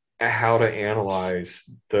how to analyze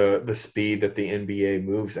the speed that the NBA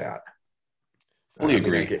moves at. Fully I mean,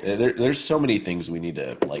 agree. There's so many things we need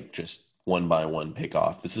to just one by one pick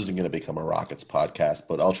off. This isn't going to become a Rockets podcast,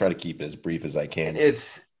 but I'll try to keep it as brief as I can.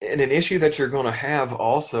 And an issue that you're going to have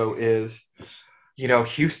also is,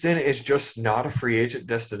 Houston is just not a free agent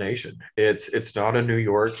destination. It's not a New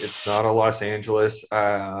York. It's not a Los Angeles.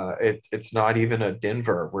 It's not even a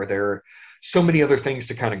Denver, where there are so many other things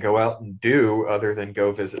to kind of go out and do other than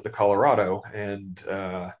go visit the Colorado and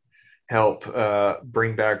help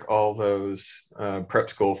bring back all those prep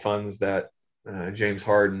school funds that James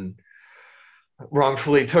Harden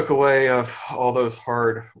wrongfully took away of all those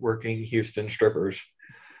hard-working Houston strippers.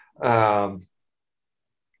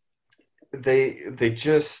 They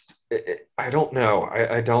just, I don't know.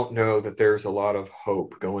 I don't know that there's a lot of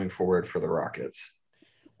hope going forward for the Rockets.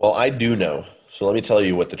 Well, I do know. So let me tell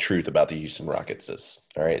you what the truth about the Houston Rockets is.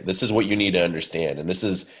 All right. This is what you need to understand. And this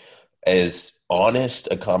is as honest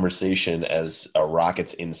a conversation as a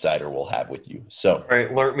Rockets insider will have with you. So, all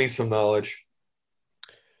right, learn me some knowledge.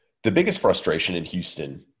 The biggest frustration in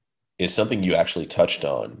Houston is something you actually touched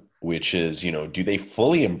on, which is, do they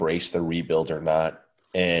fully embrace the rebuild or not?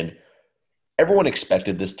 And everyone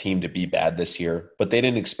expected this team to be bad this year, but they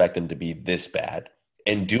didn't expect them to be this bad,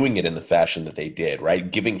 and doing it in the fashion that they did,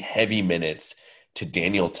 right? Giving heavy minutes to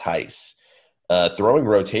Daniel Tice, throwing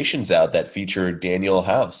rotations out that featured Daniel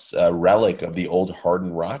House, a relic of the old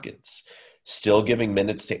Harden Rockets, still giving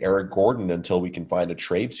minutes to Eric Gordon until we can find a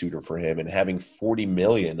trade suitor for him, and having $40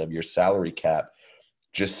 million of your salary cap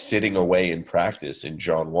just sitting away in practice in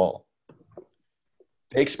John Wall.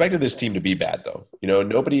 They expected this team to be bad, though.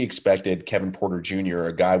 Nobody expected Kevin Porter Jr.,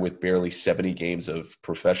 a guy with barely 70 games of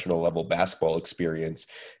professional level basketball experience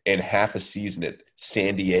and half a season at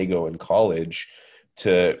San Diego in college,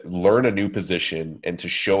 to learn a new position and to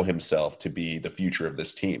show himself to be the future of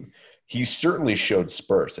this team. He certainly showed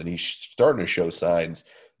spurts, and he's starting to show signs,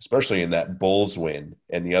 especially in that Bulls win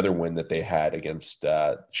and the other win that they had against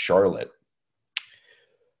Charlotte.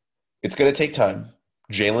 It's going to take time.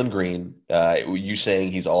 Jalen Green, you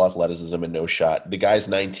saying he's all athleticism and no shot. The guy's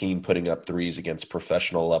 19, putting up threes against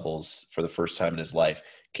professional levels for the first time in his life.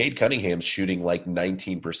 Cade Cunningham's shooting like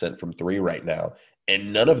 19% from three right now,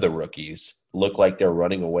 and none of the rookies look like they're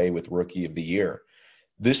running away with Rookie of the Year.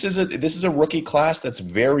 This is a rookie class that's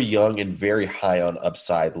very young and very high on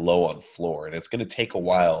upside, low on floor, and it's going to take a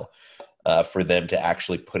while for them to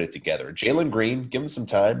actually put it together. Jalen Green, give him some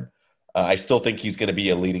time. I still think he's going to be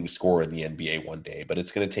a leading scorer in the NBA one day, but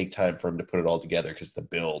it's going to take time for him to put it all together because the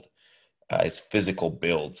build, his physical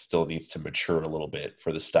build, still needs to mature a little bit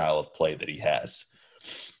for the style of play that he has.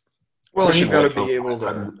 Well, you've got to be able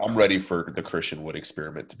to. I'm ready for the Christian Wood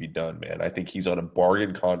experiment to be done, man. I think he's on a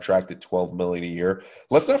bargain contract at $12 million a year.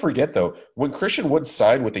 Let's not forget, though, when Christian Wood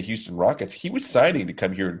signed with the Houston Rockets, he was signing to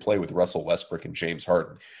come here and play with Russell Westbrook and James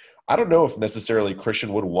Harden. I don't know if necessarily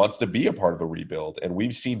Christian Wood wants to be a part of a rebuild, and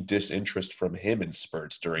we've seen disinterest from him in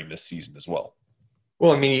spurts during this season as well.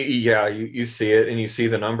 Well, I mean, yeah, you see it, and you see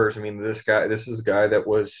the numbers. I mean, this is a guy that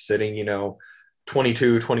was sitting,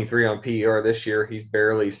 22, 23 on PER this year. He's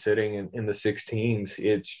barely sitting in the 16s.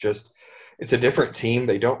 It's a different team.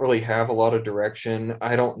 They don't really have a lot of direction.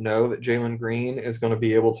 I don't know that Jalen Green is going to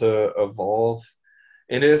be able to evolve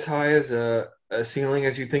into as high as a ceiling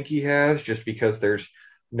as you think he has, just because there's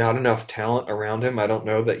not enough talent around him. I don't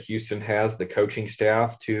know that Houston has the coaching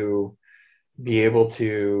staff to be able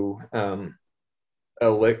to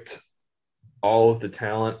elect all of the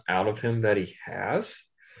talent out of him that he has.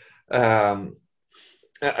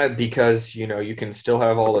 Because, you can still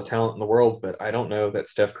have all the talent in the world, but I don't know that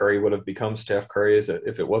Steph Curry would have become Steph Curry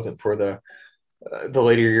if it wasn't for the the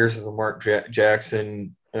later years of the Mark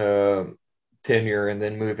Jackson tenure, and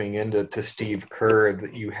then moving into Steve Kerr,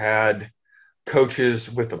 that you had coaches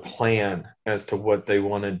with a plan as to what they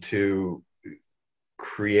wanted to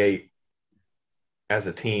create as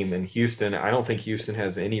a team. In Houston, I don't think Houston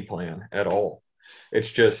has any plan at all. It's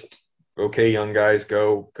just, okay, young guys,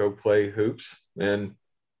 go play hoops and,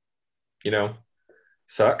 you know,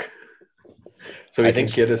 suck so I he think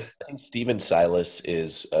can get us. I think Steven Silas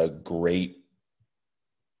is a great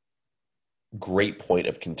point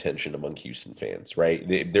of contention among Houston fans,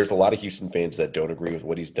 right? There's a lot of Houston fans that don't agree with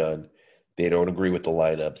what he's done. They don't agree with the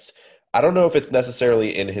lineups. I don't know if it's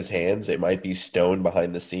necessarily in his hands. It might be Stone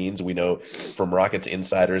behind the scenes. We know from Rockets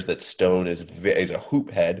insiders that Stone is a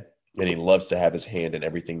hoop head, and he loves to have his hand in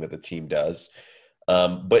everything that the team does.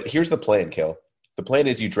 But here's the plan, Kel. The plan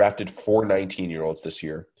is you drafted 4 19-year-olds this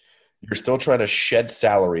year. You're still trying to shed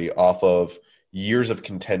salary off of years of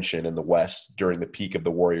contention in the West during the peak of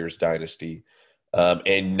the Warriors dynasty.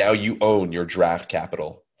 And now you own your draft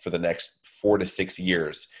capital for the next 4 to 6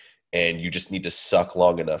 years. And you just need to suck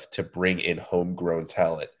long enough to bring in homegrown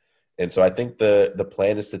talent. And so I think the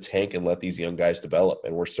plan is to tank and let these young guys develop.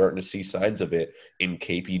 And we're starting to see signs of it in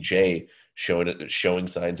KPJ showing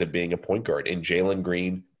signs of being a point guard, in Jalen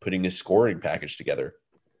Green putting his scoring package together,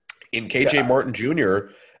 in KJ Yeah, Martin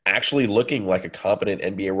Jr. actually looking like a competent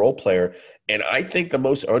NBA role player. And I think the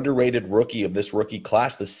most underrated rookie of this rookie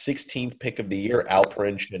class, the 16th pick of the year,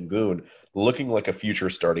 Alperen Şengün, looking like a future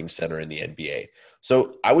starting center in the NBA.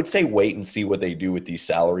 So I would say wait and see what they do with these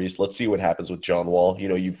salaries. Let's see what happens with John Wall. You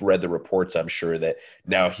know, you've read the reports, I'm sure, that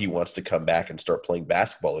now he wants to come back and start playing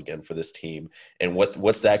basketball again for this team. And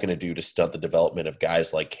what's that going to do to stunt the development of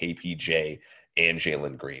guys like KPJ and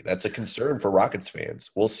Jalen Green? That's a concern for Rockets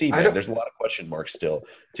fans. We'll see, I man. don't There's a lot of question marks still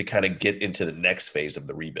to kind of get into the next phase of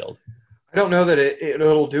the rebuild. I don't know that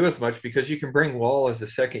it'll do as much, because you can bring Wall as a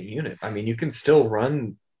second unit. I mean, you can still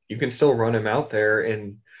run him out there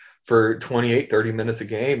and for 28, 30 minutes a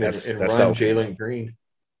game, and, That's and that's run not what he Jalen wants. Green.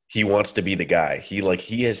 He wants to be the guy. He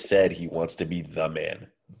has said he wants to be the man.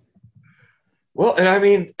 Well, and I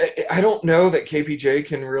mean, I don't know that KPJ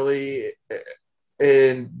can really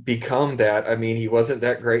and become that. I mean, he wasn't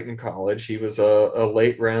that great in college. He was a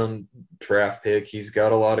late round draft pick. He's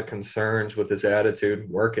got a lot of concerns with his attitude and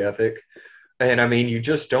work ethic. And I mean, you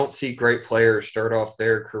just don't see great players start off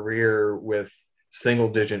their career with single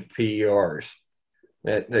digit PERs.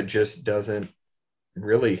 That just doesn't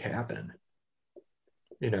really happen.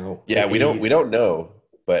 Yeah, we don't know,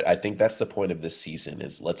 but I think that's the point of this season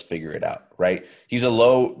is let's figure it out, right? He's a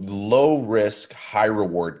low risk, high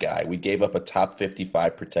reward guy. We gave up a top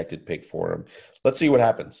 55 protected pick for him. Let's see what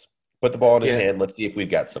happens. Put the ball in his Yeah, hand. Let's see if we've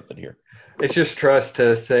got something here. it's just trust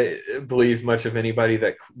to believe much of anybody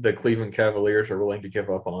that the Cleveland Cavaliers are willing to give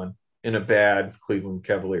up on in a bad Cleveland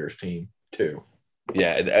Cavaliers team too.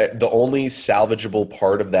 Yeah, the only salvageable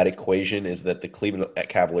part of that equation is that the Cleveland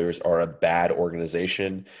Cavaliers are a bad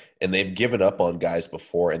organization, and they've given up on guys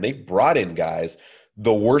before, and they've brought in guys.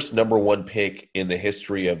 The worst number one pick in the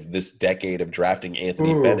history of this decade of drafting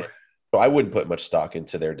Anthony Ooh, Bennett. So I wouldn't put much stock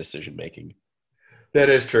into their decision making. that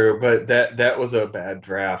is true, but that was a bad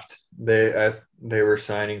draft. They were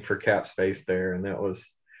signing for cap space there, and that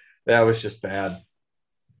was just bad.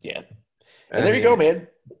 Yeah, and I there you go, mean, man.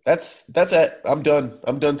 That's it. I'm done.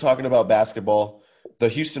 I'm done talking about basketball. The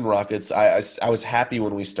Houston Rockets. I was happy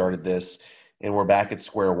when we started this, and we're back at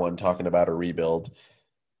square one talking about a rebuild.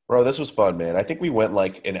 Bro, this was fun, man. I think we went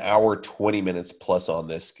like an hour, 20 minutes plus on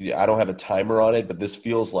this. I don't have a timer on it, but this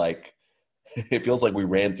feels like it feels like we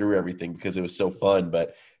ran through everything because it was so fun.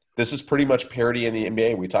 But this is pretty much parity in the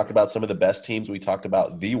NBA. We talked about some of the best teams. We talked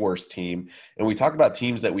about the worst team. And we talked about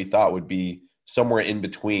teams that we thought would be somewhere in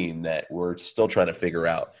between that we're still trying to figure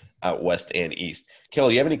out west and east.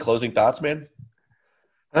 Kelly, you have any closing thoughts, man?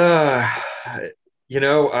 uh, you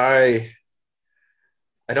know, I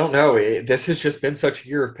don't know. This has just been such a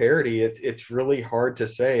year of parity. It's really hard to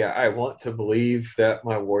say. I want to believe that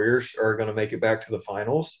my Warriors are going to make it back to the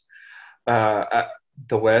finals. The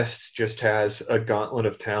West just has a gauntlet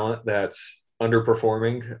of talent that's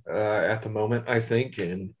underperforming at the moment, I think,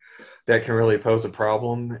 and that can really pose a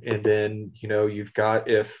problem. And then you've got,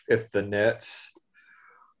 if the Nets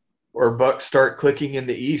or Bucks start clicking in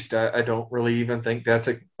the East, I don't really even think that's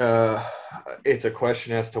it's a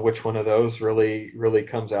question as to which one of those really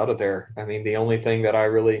comes out of there. I mean, the only thing that I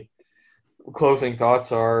really closing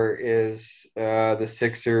thoughts is the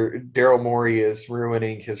Sixer Daryl Morey is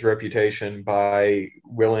ruining his reputation by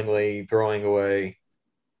willingly throwing away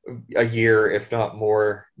a year, if not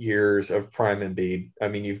more years, of prime Embiid. I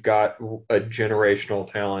mean, you've got a generational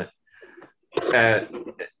talent at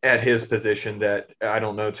at his position that I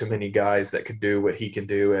don't know too many guys that could do what he can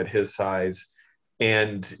do at his size,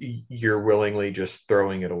 and you're willingly just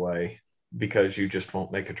throwing it away because you just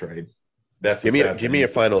won't make a trade. That's the sad Give me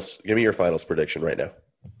thing. your finals prediction right now.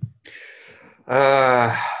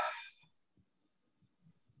 Uh,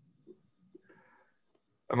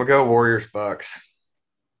 I'm gonna go Warriors Bucks.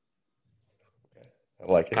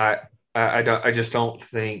 I like it. I I just don't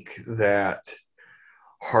think that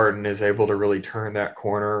Harden is able to really turn that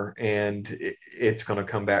corner, and it's going to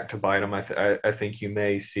come back to bite him. I think you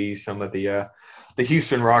may see some of the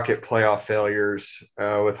Houston Rocket playoff failures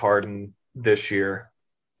with Harden this year.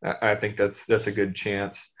 I think that's a good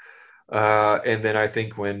chance. And then I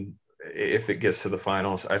think if it gets to the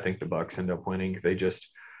finals, I think the Bucks end up winning. They just,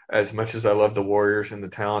 as much as I love the Warriors and the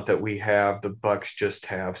talent that we have, the Bucks just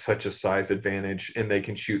have such a size advantage, and they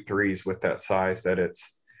can shoot threes with that size that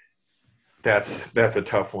that's a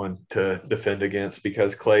tough one to defend against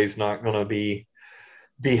because Clay's not going to be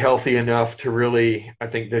healthy enough to really, I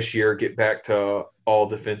think, this year get back to all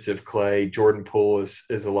defensive Clay. Jordan Poole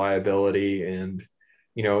is a liability, and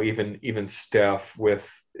even Steph with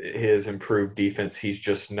his improved defense, he's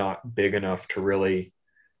just not big enough to really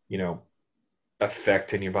you know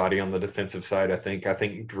affect anybody on the defensive side. I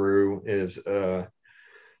think Drew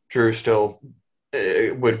still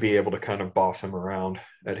would be able to kind of boss him around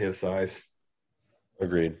at his size.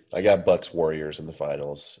 Agreed. I got Bucks Warriors in the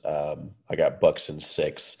finals. I got Bucks in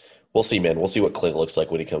 6. We'll see, man. We'll see what Clint looks like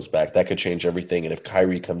when he comes back. That could change everything. And if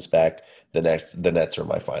Kyrie comes back, the Nets are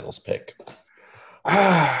my finals pick.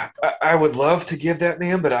 I would love to give that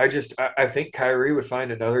man, but I think Kyrie would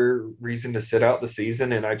find another reason to sit out the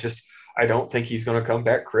season, and I don't think he's going to come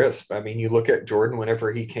back crisp. I mean, you look at Jordan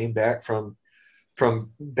whenever he came back from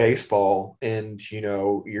baseball, and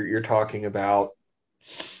you're talking about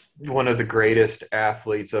one of the greatest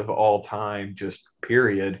athletes of all time, just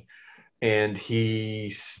period. And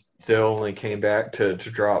he still only came back to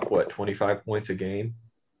drop, what, 25 points a game?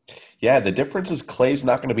 Yeah, the difference is Clay's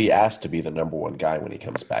not going to be asked to be the number one guy when he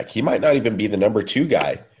comes back. He might not even be the number 2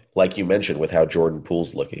 guy, like you mentioned, with how Jordan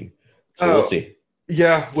Poole's looking. So we'll Oh, see.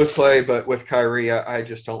 yeah, with Clay, but with Kyrie, I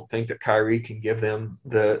just don't think that Kyrie can give them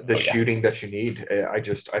the Oh, yeah. shooting that you need. I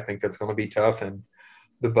think that's going to be tough, and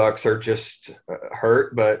the Bucks are just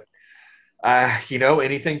hurt. But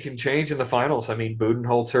anything can change in the finals. I mean,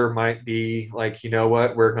 Budenholzer might be like, you know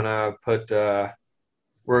what, we're gonna put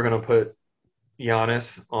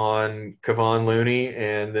Giannis on Kevon Looney,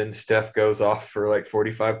 and then Steph goes off for like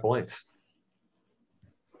 45 points.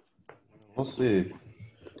 We'll see.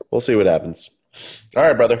 We'll see what happens. All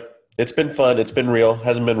right, brother. It's been fun. It's been real.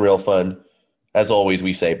 Hasn't been real fun. As always,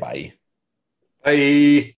 we say bye. Bye.